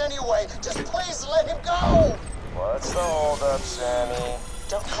experiments anyway. Just please let him go. What's the holdup, Sammy?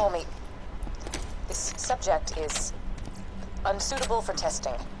 Don't call me. This subject is unsuitable for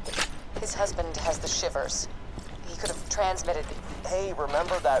testing. His husband has the shivers. He could have transmitted. Hey,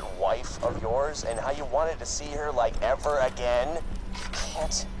 remember that wife of yours and how you wanted to see her like ever again?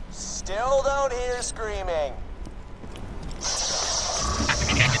 Can't. Still don't hear screaming.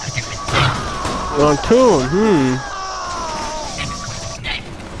 On tune,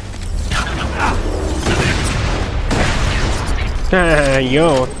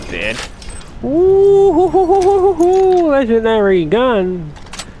 You're dead. Ooh, legendary gun.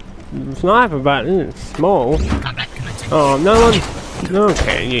 Sniper button, it's small. Oh, no one.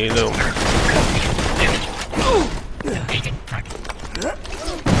 Okay, you little.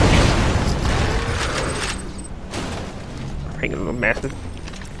 Little bastard.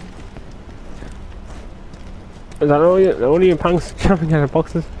 Is that all you punks jumping out of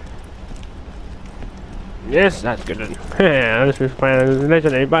boxes? Yes, that's good. Yeah, this was playing as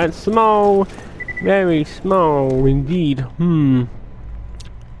legendary, but it's small. Very small indeed.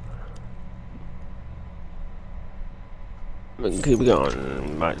 Keep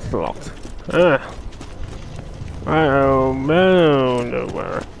going, but it's locked. Oh, no,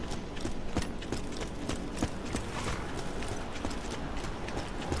 where?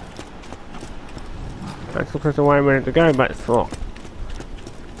 That's the way I wanted to go, but it's locked.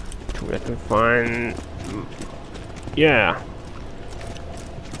 We have to find. Yeah.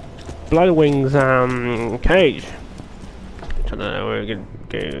 Bloodwing's cage. I don't know where we're gonna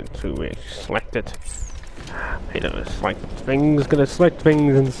go to. We select it. You know, select things, gonna select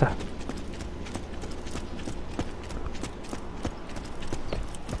things and stuff.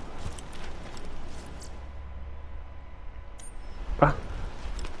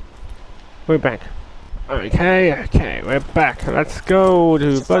 We're back. Okay, we're back. Let's go to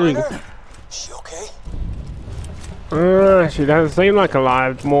Bloodwing. She okay? She doesn't seem like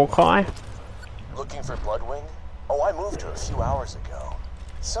alive, Morkai. Looking for Bloodwing? Oh, I moved her a few hours ago.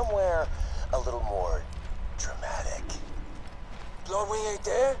 Somewhere a little more dramatic. Bloodwing ain't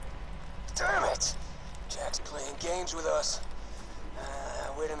there? Damn it! Jack's playing games with us.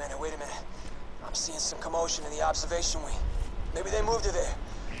 Wait a minute. I'm seeing some commotion in the observation wing. Maybe they moved her there.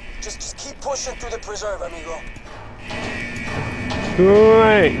 Just keep pushing through the preserve, amigo.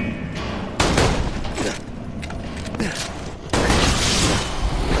 Right.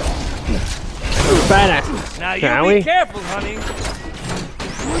 Badass. Now Shall you be we? careful, honey.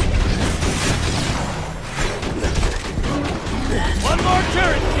 One more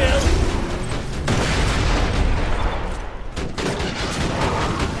turret kill.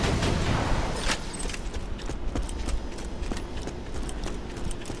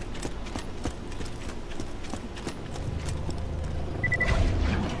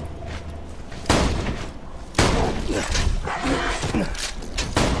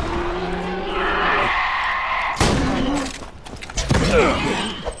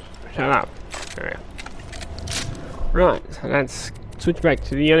 Shut up. Alright. Right, so let's switch back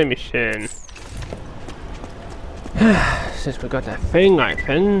to the other mission. Since we got that thing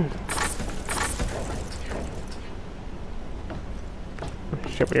open.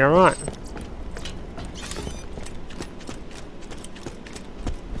 Should be alright.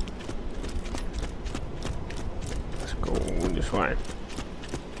 this way.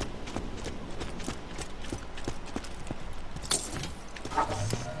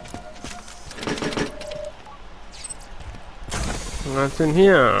 What's in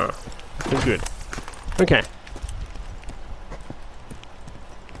here? That's good. Okay.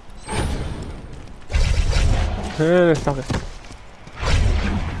 Stop it.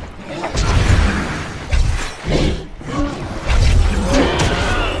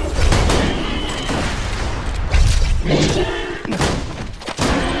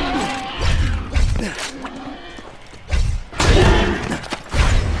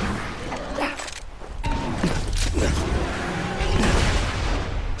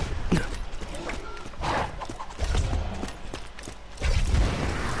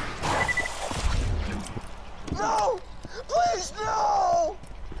 No! Please, no!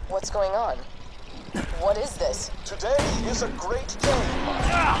 What's going on? What is this? Today is a great day,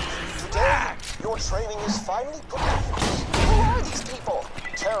 Mike. Today, your training is finally put to use. Who are these people?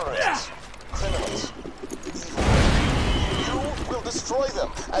 Terrorists, criminals, evil. You will destroy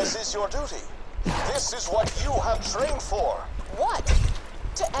them, as is your duty. This is what you have trained for. What?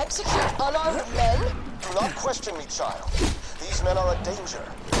 To execute unarmed men? Do not question me, child. These men are a danger.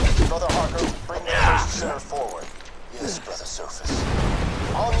 Brother Harker, bring the first sinner forward. Yes, Brother Surface.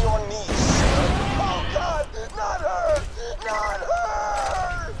 On your knees, sir. Oh, God! Not her! Not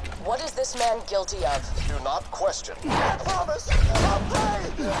her! What is this man guilty of? Do not question. I promise. I'll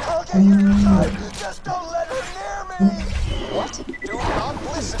pay. I'll get you your time. Just don't let her near me. What? Do not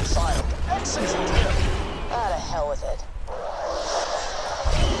listen, child. Execute him. Ah, to hell with it.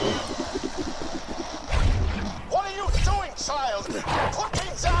 What are you doing, child? Put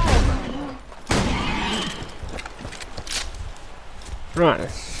me down. Right,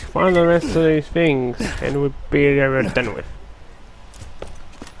 let's find the rest of these things and we'll be done with.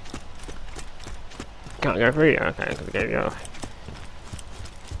 Can't go through here, okay, because I gave you the other way.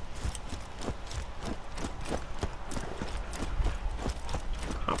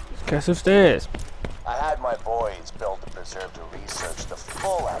 Up this cast of stairs. I had my boys build the preserve to research the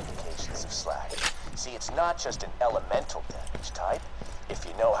full applications of slag. See, it's not just an elemental damage type. If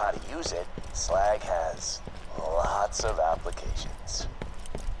you know how to use it, slag has lots of applications.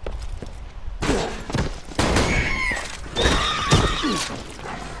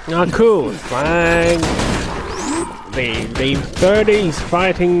 Oh, cool. Flag. The birdies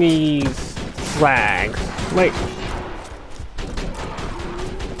fighting these flags. Wait.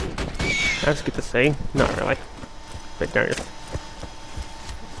 That's good to see. Not really. But don't.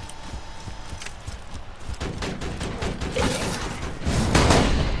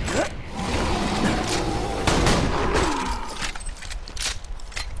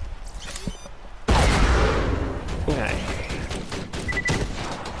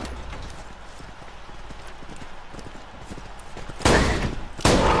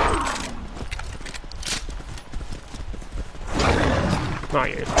 Not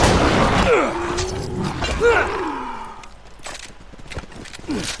you.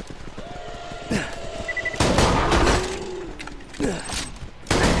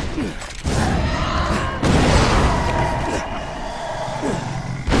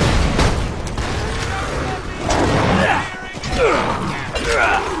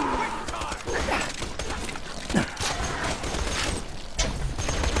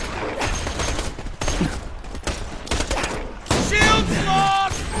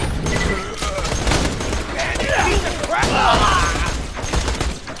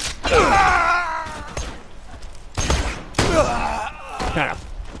 Shut up.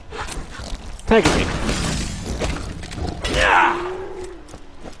 Take it.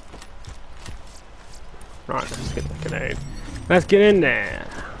 Right, let's get the grenade. Let's get in there.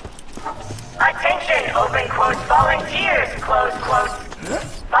 Attention, open quotes, volunteers, close quotes.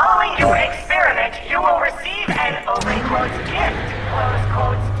 Following your experiment, you will receive an open quotes gift, close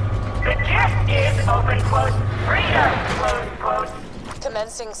quotes. The gift is open quotes, freedom, close quotes.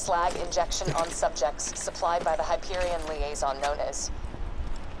 Commencing slag injection on subjects supplied by the Hyperion liaison known as...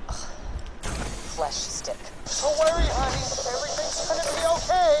 Flesh Stick. Don't worry, honey. Everything's gonna be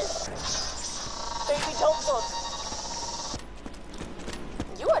okay. Baby, don't look.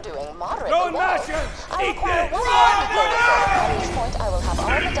 You are doing moderately Don't well. mash it! I Eat require this! one Run, more run, report. At which point I will have all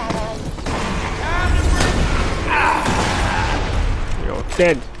the data. You're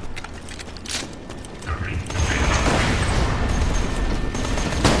dead.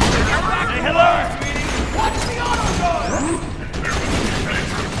 Say hello, sweetie! Watch the auto gun!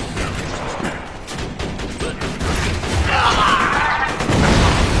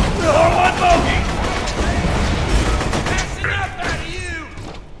 Or one bogey! That's enough out of you!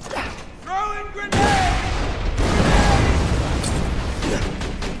 Throwing grenade!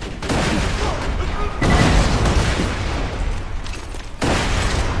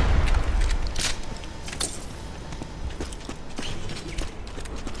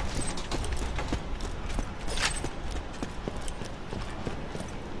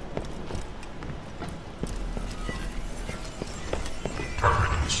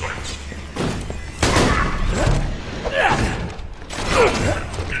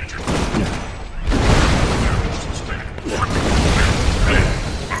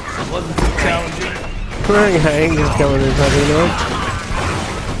 Wasn't too challenging. Okay, just going inside the door.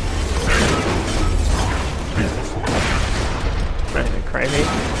 Right, crazy.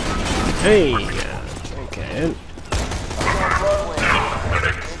 Hey, okay.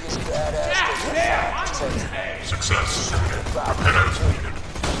 Success.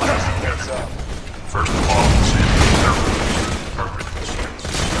 First bombs in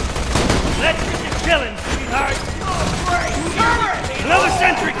Let's get you killing, sweetheart. Another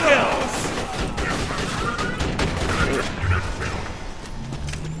sentry kill.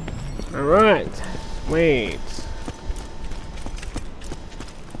 Alright, wait.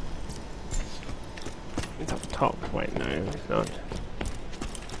 It's up top. Wait, no, it's not.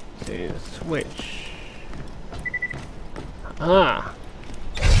 See, switch. Ah!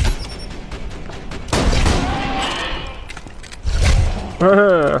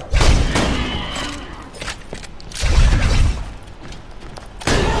 Ah!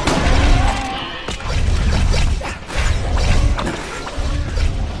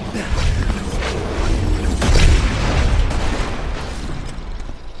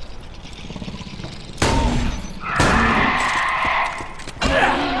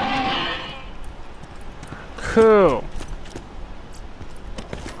 Cool.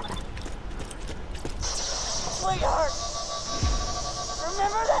 Sweetheart!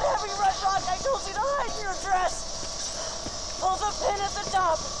 Remember that heavy red rock I told you to hide in your dress? Pull the pin at the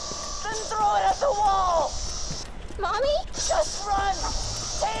top, then throw it at the wall! Mommy? Just run!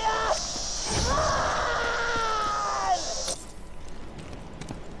 Tina!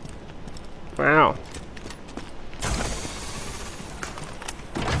 Run! Wow.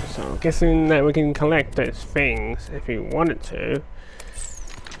 So I'm guessing that we can collect those things if we wanted to.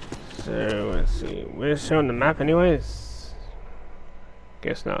 So let's see, we're showing the map anyways.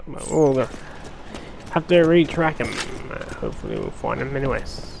 Guess not, but we'll have to retrack them. Hopefully we'll find them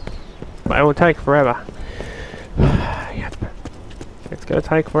anyways. But it will take forever. Yep. It's gonna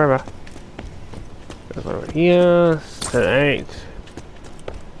take forever. There's one over here. So 8.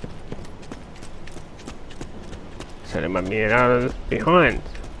 So there might be another behind.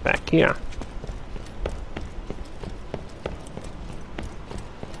 Back here.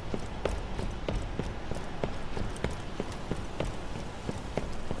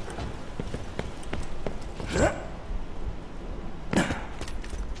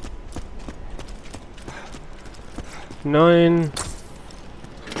 Nine.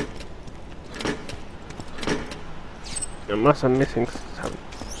 Unless I'm missing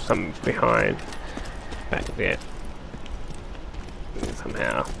some behind back there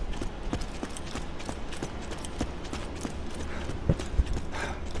somehow.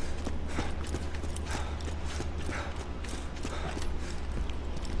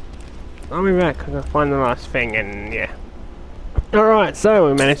 I'll be back because I'll find the last thing and yeah. Alright, so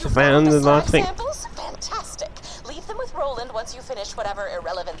we managed to find the last thing. Samples? Fantastic. Leave them with Roland once you finish whatever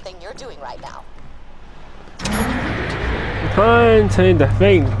irrelevant thing you're doing right now. Trying to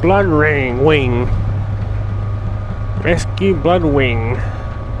defeat Bloodwing. Rescue Bloodwing.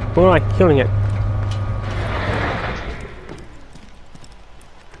 More like killing it.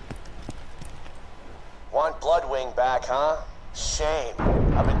 Want Bloodwing back, huh? Shame.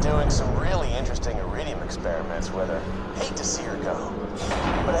 I've been doing some really interesting iridium experiments with her. Hate to see her go.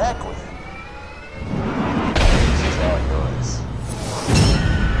 But heck with it. She's all yours.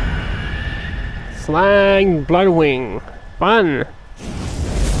 Slag Bloodwing. Fun.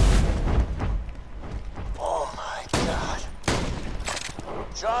 Oh my god.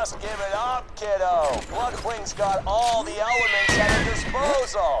 Just give it up, kiddo. Bloodwing's got all the elements at her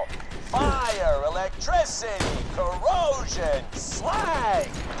disposal. Fire, electricity, corrosion, slag.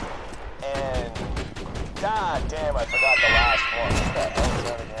 And god damn, I forgot the last one. What the hell is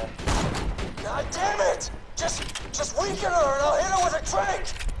that again? God damn it! Just weaken her and I'll hit her with a trank!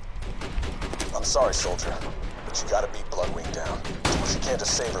 I'm sorry, soldier, but you gotta beat Bloodwing down. Do what you can to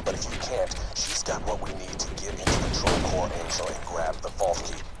save her, but if you can't, she's got what we need to get into Control Core Angel and grab the vault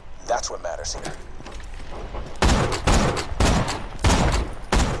key. That's what matters here.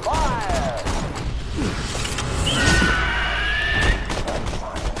 Fire!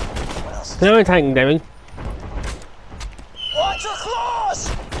 Now I'm taking damage. Watch your claws!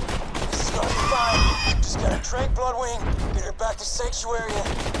 This is gonna be fine. Just gotta trank Bloodwing, get her back to Sanctuary, and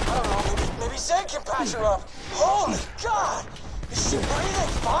I don't know, maybe Zen can patch her up. Holy God! Is she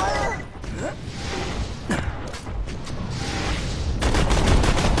breathing fire?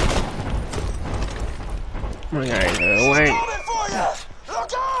 Okay, wait. She's coming for you!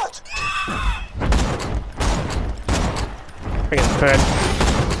 Look out! I think it's good.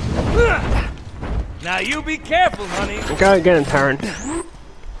 Now you be careful, honey. Go again, Taryn.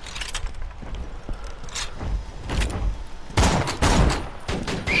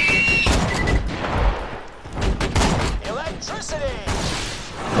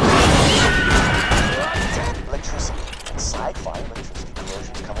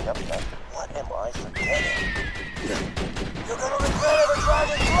 What am I forgetting? You're gonna regret ever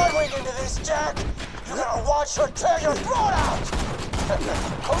driving Bloodwing into this, Jack! You're gonna watch her tear your throat out!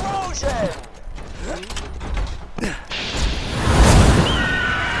 Corrosion!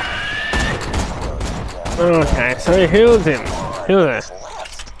 Okay, so he healed him. Healed her.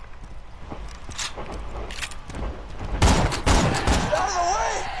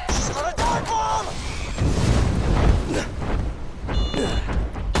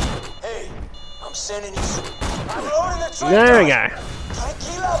 There we go.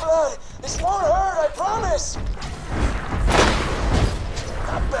 Tranquila, blood. This won't hurt, I promise.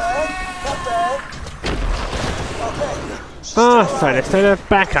 Not bad, not bad. Okay. Oh, so let's do the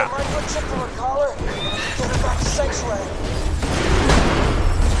backup. Might go check for her collar and get her back to sanctuary.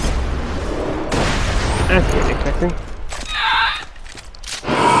 That's good, interesting. Oh,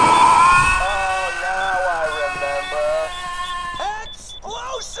 now I remember.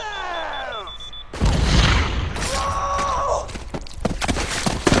 Explosive! Whoa!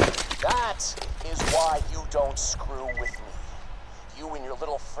 That is why you don't screw with me. You and your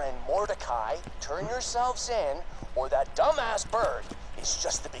little friend Mordecai turn yourselves in, or that dumbass bird is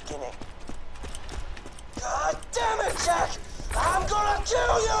just the beginning. God damn it, Jack! I'm gonna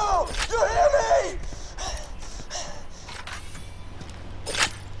kill you! You hear me?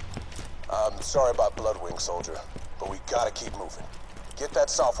 I'm sorry about Bloodwing, soldier, but we gotta keep moving. Get that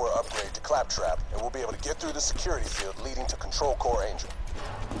software upgrade to Claptrap, and we'll be able to get through the security field leading to Control Core Angel.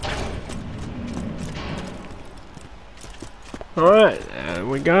 Alright,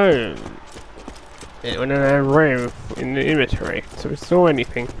 we go. Yeah, we're in a room in the inventory, so we saw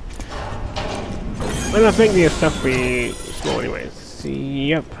anything. And I think the stuff be small anyways.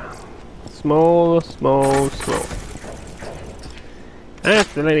 Yep. Small, small, small.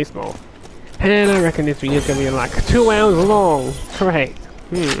 Absolutely small. And I reckon this video is going to be like 2 hours long. Great.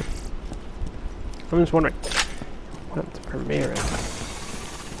 I'm just wondering. What's premiering?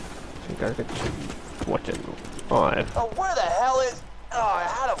 So you guys can watch it live. Oh, where the hell is... Oh, I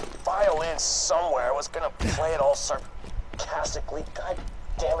had a violin somewhere. I was gonna play it all sarcastically. God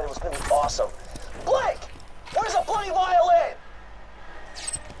damn it, it was gonna be awesome. Blake! Where's the bloody violin?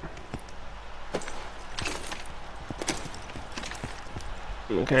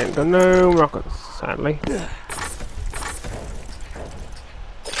 Okay, got no rockets, sadly.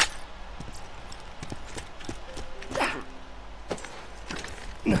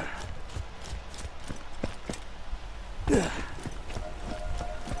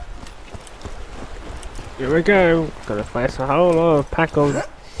 Here we go. Gonna face a whole lot of pack of.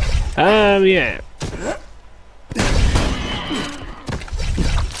 Yeah.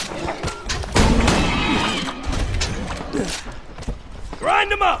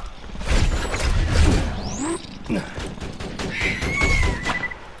 Grind them up! You're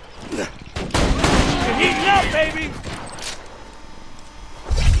heating up, baby!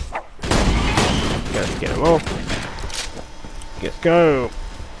 Let's get them off. Let's go.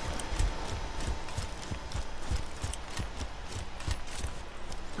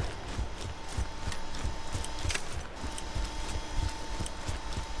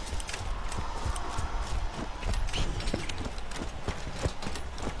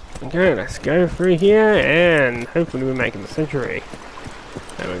 Okay, let's go through here and hopefully we're making the century.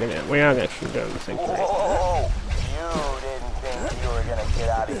 No, we are actually doing the century. Whoa! You didn't think you were gonna get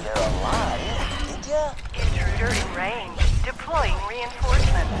out of here alive, did ya? Intruder in range. Deploying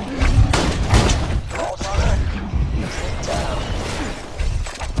reinforcements. Hold on. Sit down.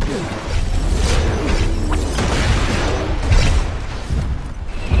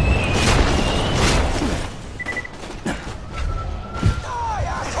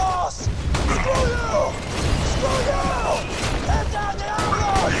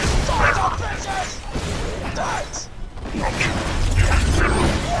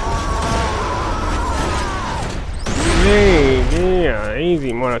 Hey, yeah,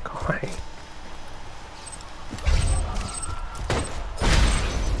 easy Mordecai.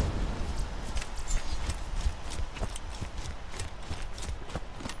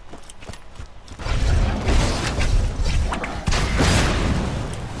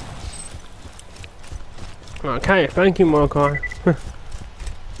 Okay, thank you, Mordecai.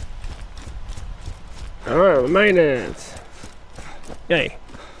 Alright, we made it. Yay.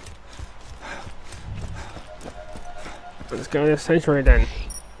 Let's go to the sanctuary then.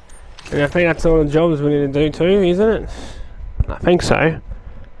 And I think that's all the jobs we need to do too, isn't it? I think so.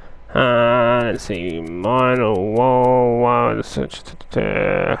 Let's see. Minor wall, search.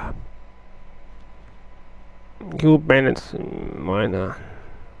 Guild bandits, minor.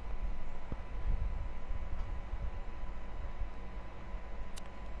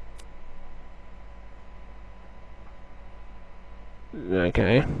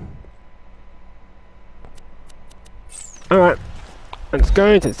 Okay. Alright. Let's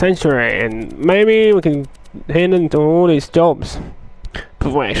go to Sanctuary and maybe we can hand into all these jobs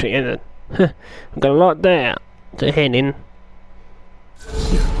before we actually end it. We've got a lot there to hand in.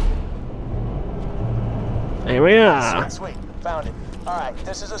 Here we are. Sweet, found it. Alright,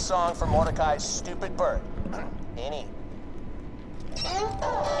 this is a song for Mordecai's stupid bird. Annie.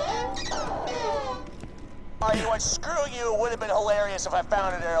 Oh, you what? Screw you. It would have been hilarious if I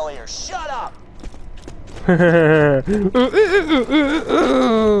found it earlier. Shut up! That's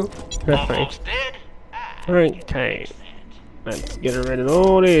funny. Okay. Let's get rid of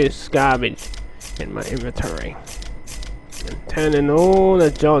all this garbage in my inventory. And turn in all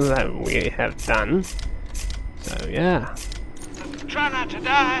the jobs that we have done. So yeah. Try not to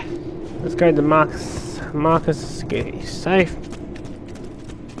die. Let's go to Marcus, get you safe.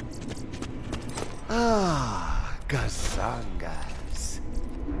 Ah, Gazangas.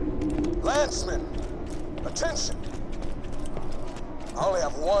 Lancemen, attention. I only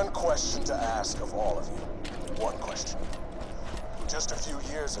have one question to ask of all of you. One question. Just a few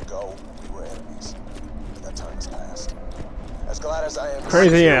years ago, we were enemies. But that time has passed. As glad as I am to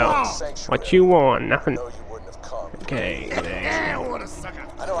Crazy see you out. in the sanctuary, What you want? I Nothing. know you wouldn't have come. Okay. What a sucker.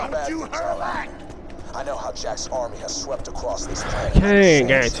 I know how bad Don't you things hurt are. back. I know how Jack's army has swept across this planet. Okay,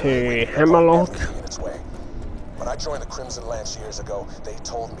 go to Hammerlock. In its way. When I joined the Crimson Lance years ago, they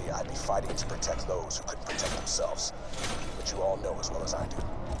told me I'd be fighting to protect those who couldn't protect themselves. But you all know as well as I do,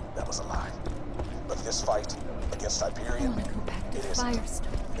 that was a lie. But this fight against Hyperion, it isn't.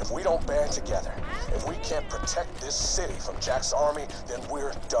 If we don't band together, if we can't protect this city from Jack's army, then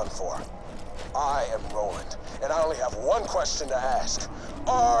we're done for. I am Roland, and I only have one question to ask.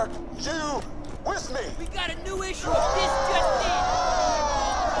 Are you with me? We got a new issue of this just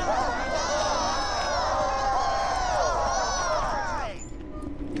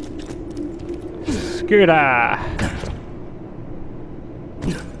in. Scooter.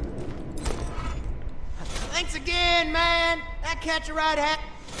 Thanks again, man. That catch a ride hat.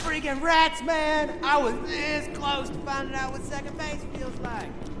 Freaking rats, man. I was this close to finding out what second base feels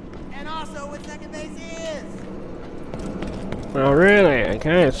like. And also what second base is. Oh really?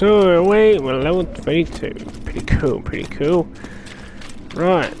 Okay, so we're level 32. Pretty cool, pretty cool.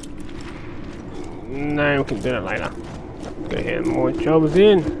 Right. No, we can do that later. Go ahead, more jobs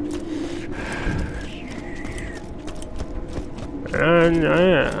in. And go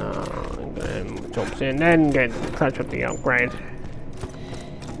ahead, more jobs in, then get clutch up the upgrade.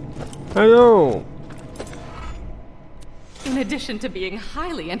 Hello! In addition to being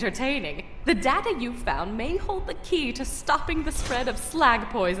highly entertaining, the data you found may hold the key to stopping the spread of slag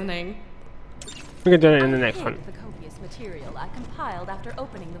poisoning. We can do it in the next one. The copious material I compiled after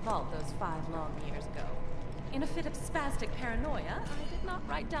opening the vault those 5 long years ago. In a fit of spastic paranoia, I did not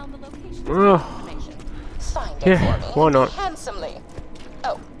write down the location of the information. Find it Yeah, for me. why not? Handsomely.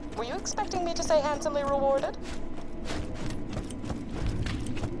 Oh, were you expecting me to say handsomely rewarded?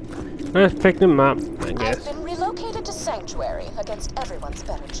 Let's pick them up, I guess. I've been relocated to Sanctuary against everyone's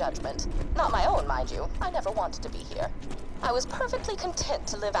better judgment. Not my own, mind you. I never wanted to be here. I was perfectly content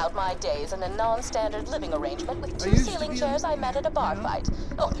to live out my days in a non-standard living arrangement with 2 ceiling chairs I met at a bar fight.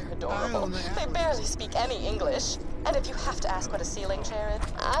 Oh, they're adorable. They barely speak any English. And if you have to ask what a ceiling chair is,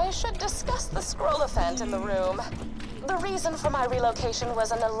 I should discuss the scroll-a-phant in the room. The reason for my relocation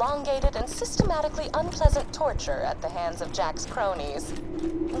was an elongated and systematically unpleasant torture at the hands of Jack's cronies.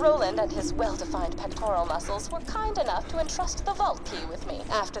 Roland and his well-defined pectoral muscles were kind enough to entrust the vault key with me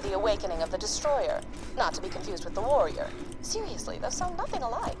after the awakening of the Destroyer, not to be confused with the Warrior. Seriously, those sound nothing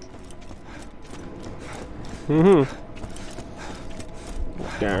alike.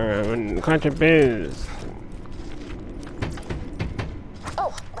 Clutch of biz.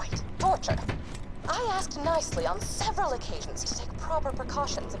 Oh, right, torture. I asked nicely on several occasions to take proper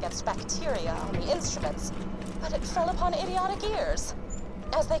precautions against bacteria on the instruments, but it fell upon idiotic ears.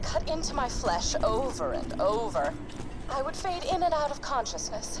 As they cut into my flesh over and over, I would fade in and out of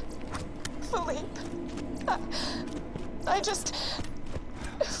consciousness. Philippe,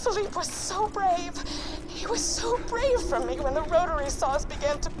 Philippe was so brave. He was so brave for me when the rotary saws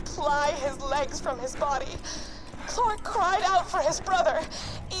began to ply his legs from his body. Clark cried out for his brother,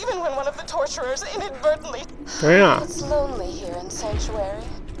 even when one of the torturers inadvertently... Yeah. It's lonely here in Sanctuary.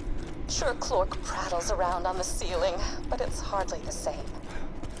 Sure, Clark prattles around on the ceiling, but it's hardly the same.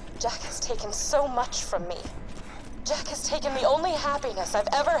 Jack has taken so much from me. Jack has taken the only happiness I've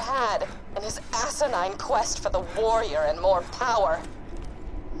ever had in his asinine quest for the warrior and more power.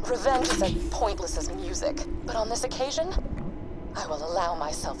 Revenge is as pointless as music, but on this occasion, I will allow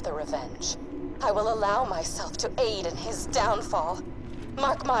myself the revenge. I will allow myself to aid in his downfall.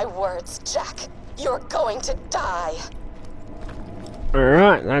 Mark my words, Jack. You're going to die.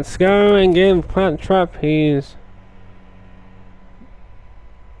 Alright, let's go and give Trap his...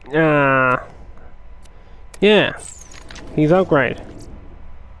 yeah, he's upgrade.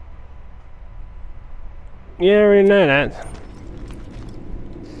 Yeah, I already know that.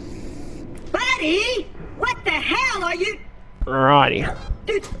 Buddy, what the hell are you? Alrighty.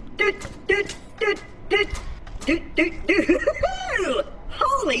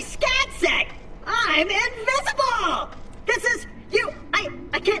 Holy scatsack! I'm invisible! This is you.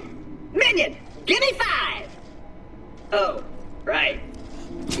 I can't. Minion, give me 5. Oh, right.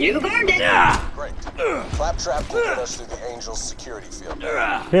 You've earned it. Great. Claptrap will get us through the Angel's security field.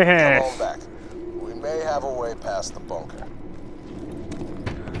 Come Yeah. on back. We may have a way past the bunker.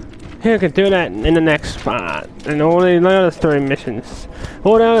 You can do that in the next part, and all the other story missions.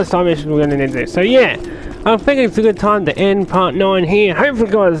 All the other side missions we're going to need to do. So yeah, I think it's a good time to end part 9 here. Hopefully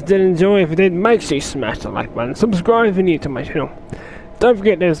you guys did enjoy. If you did, make sure you smash the like button. Subscribe if you're new to my channel. Don't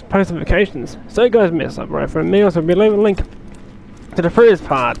forget there's post notifications, so you guys miss up right from me. Also, be leave a link to the previous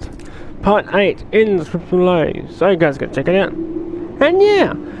part 8 in the description below, so you guys can check it out. And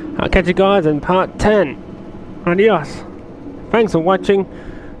yeah, I'll catch you guys in part 10. Adios. Thanks for watching.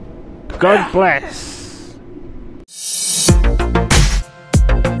 God bless.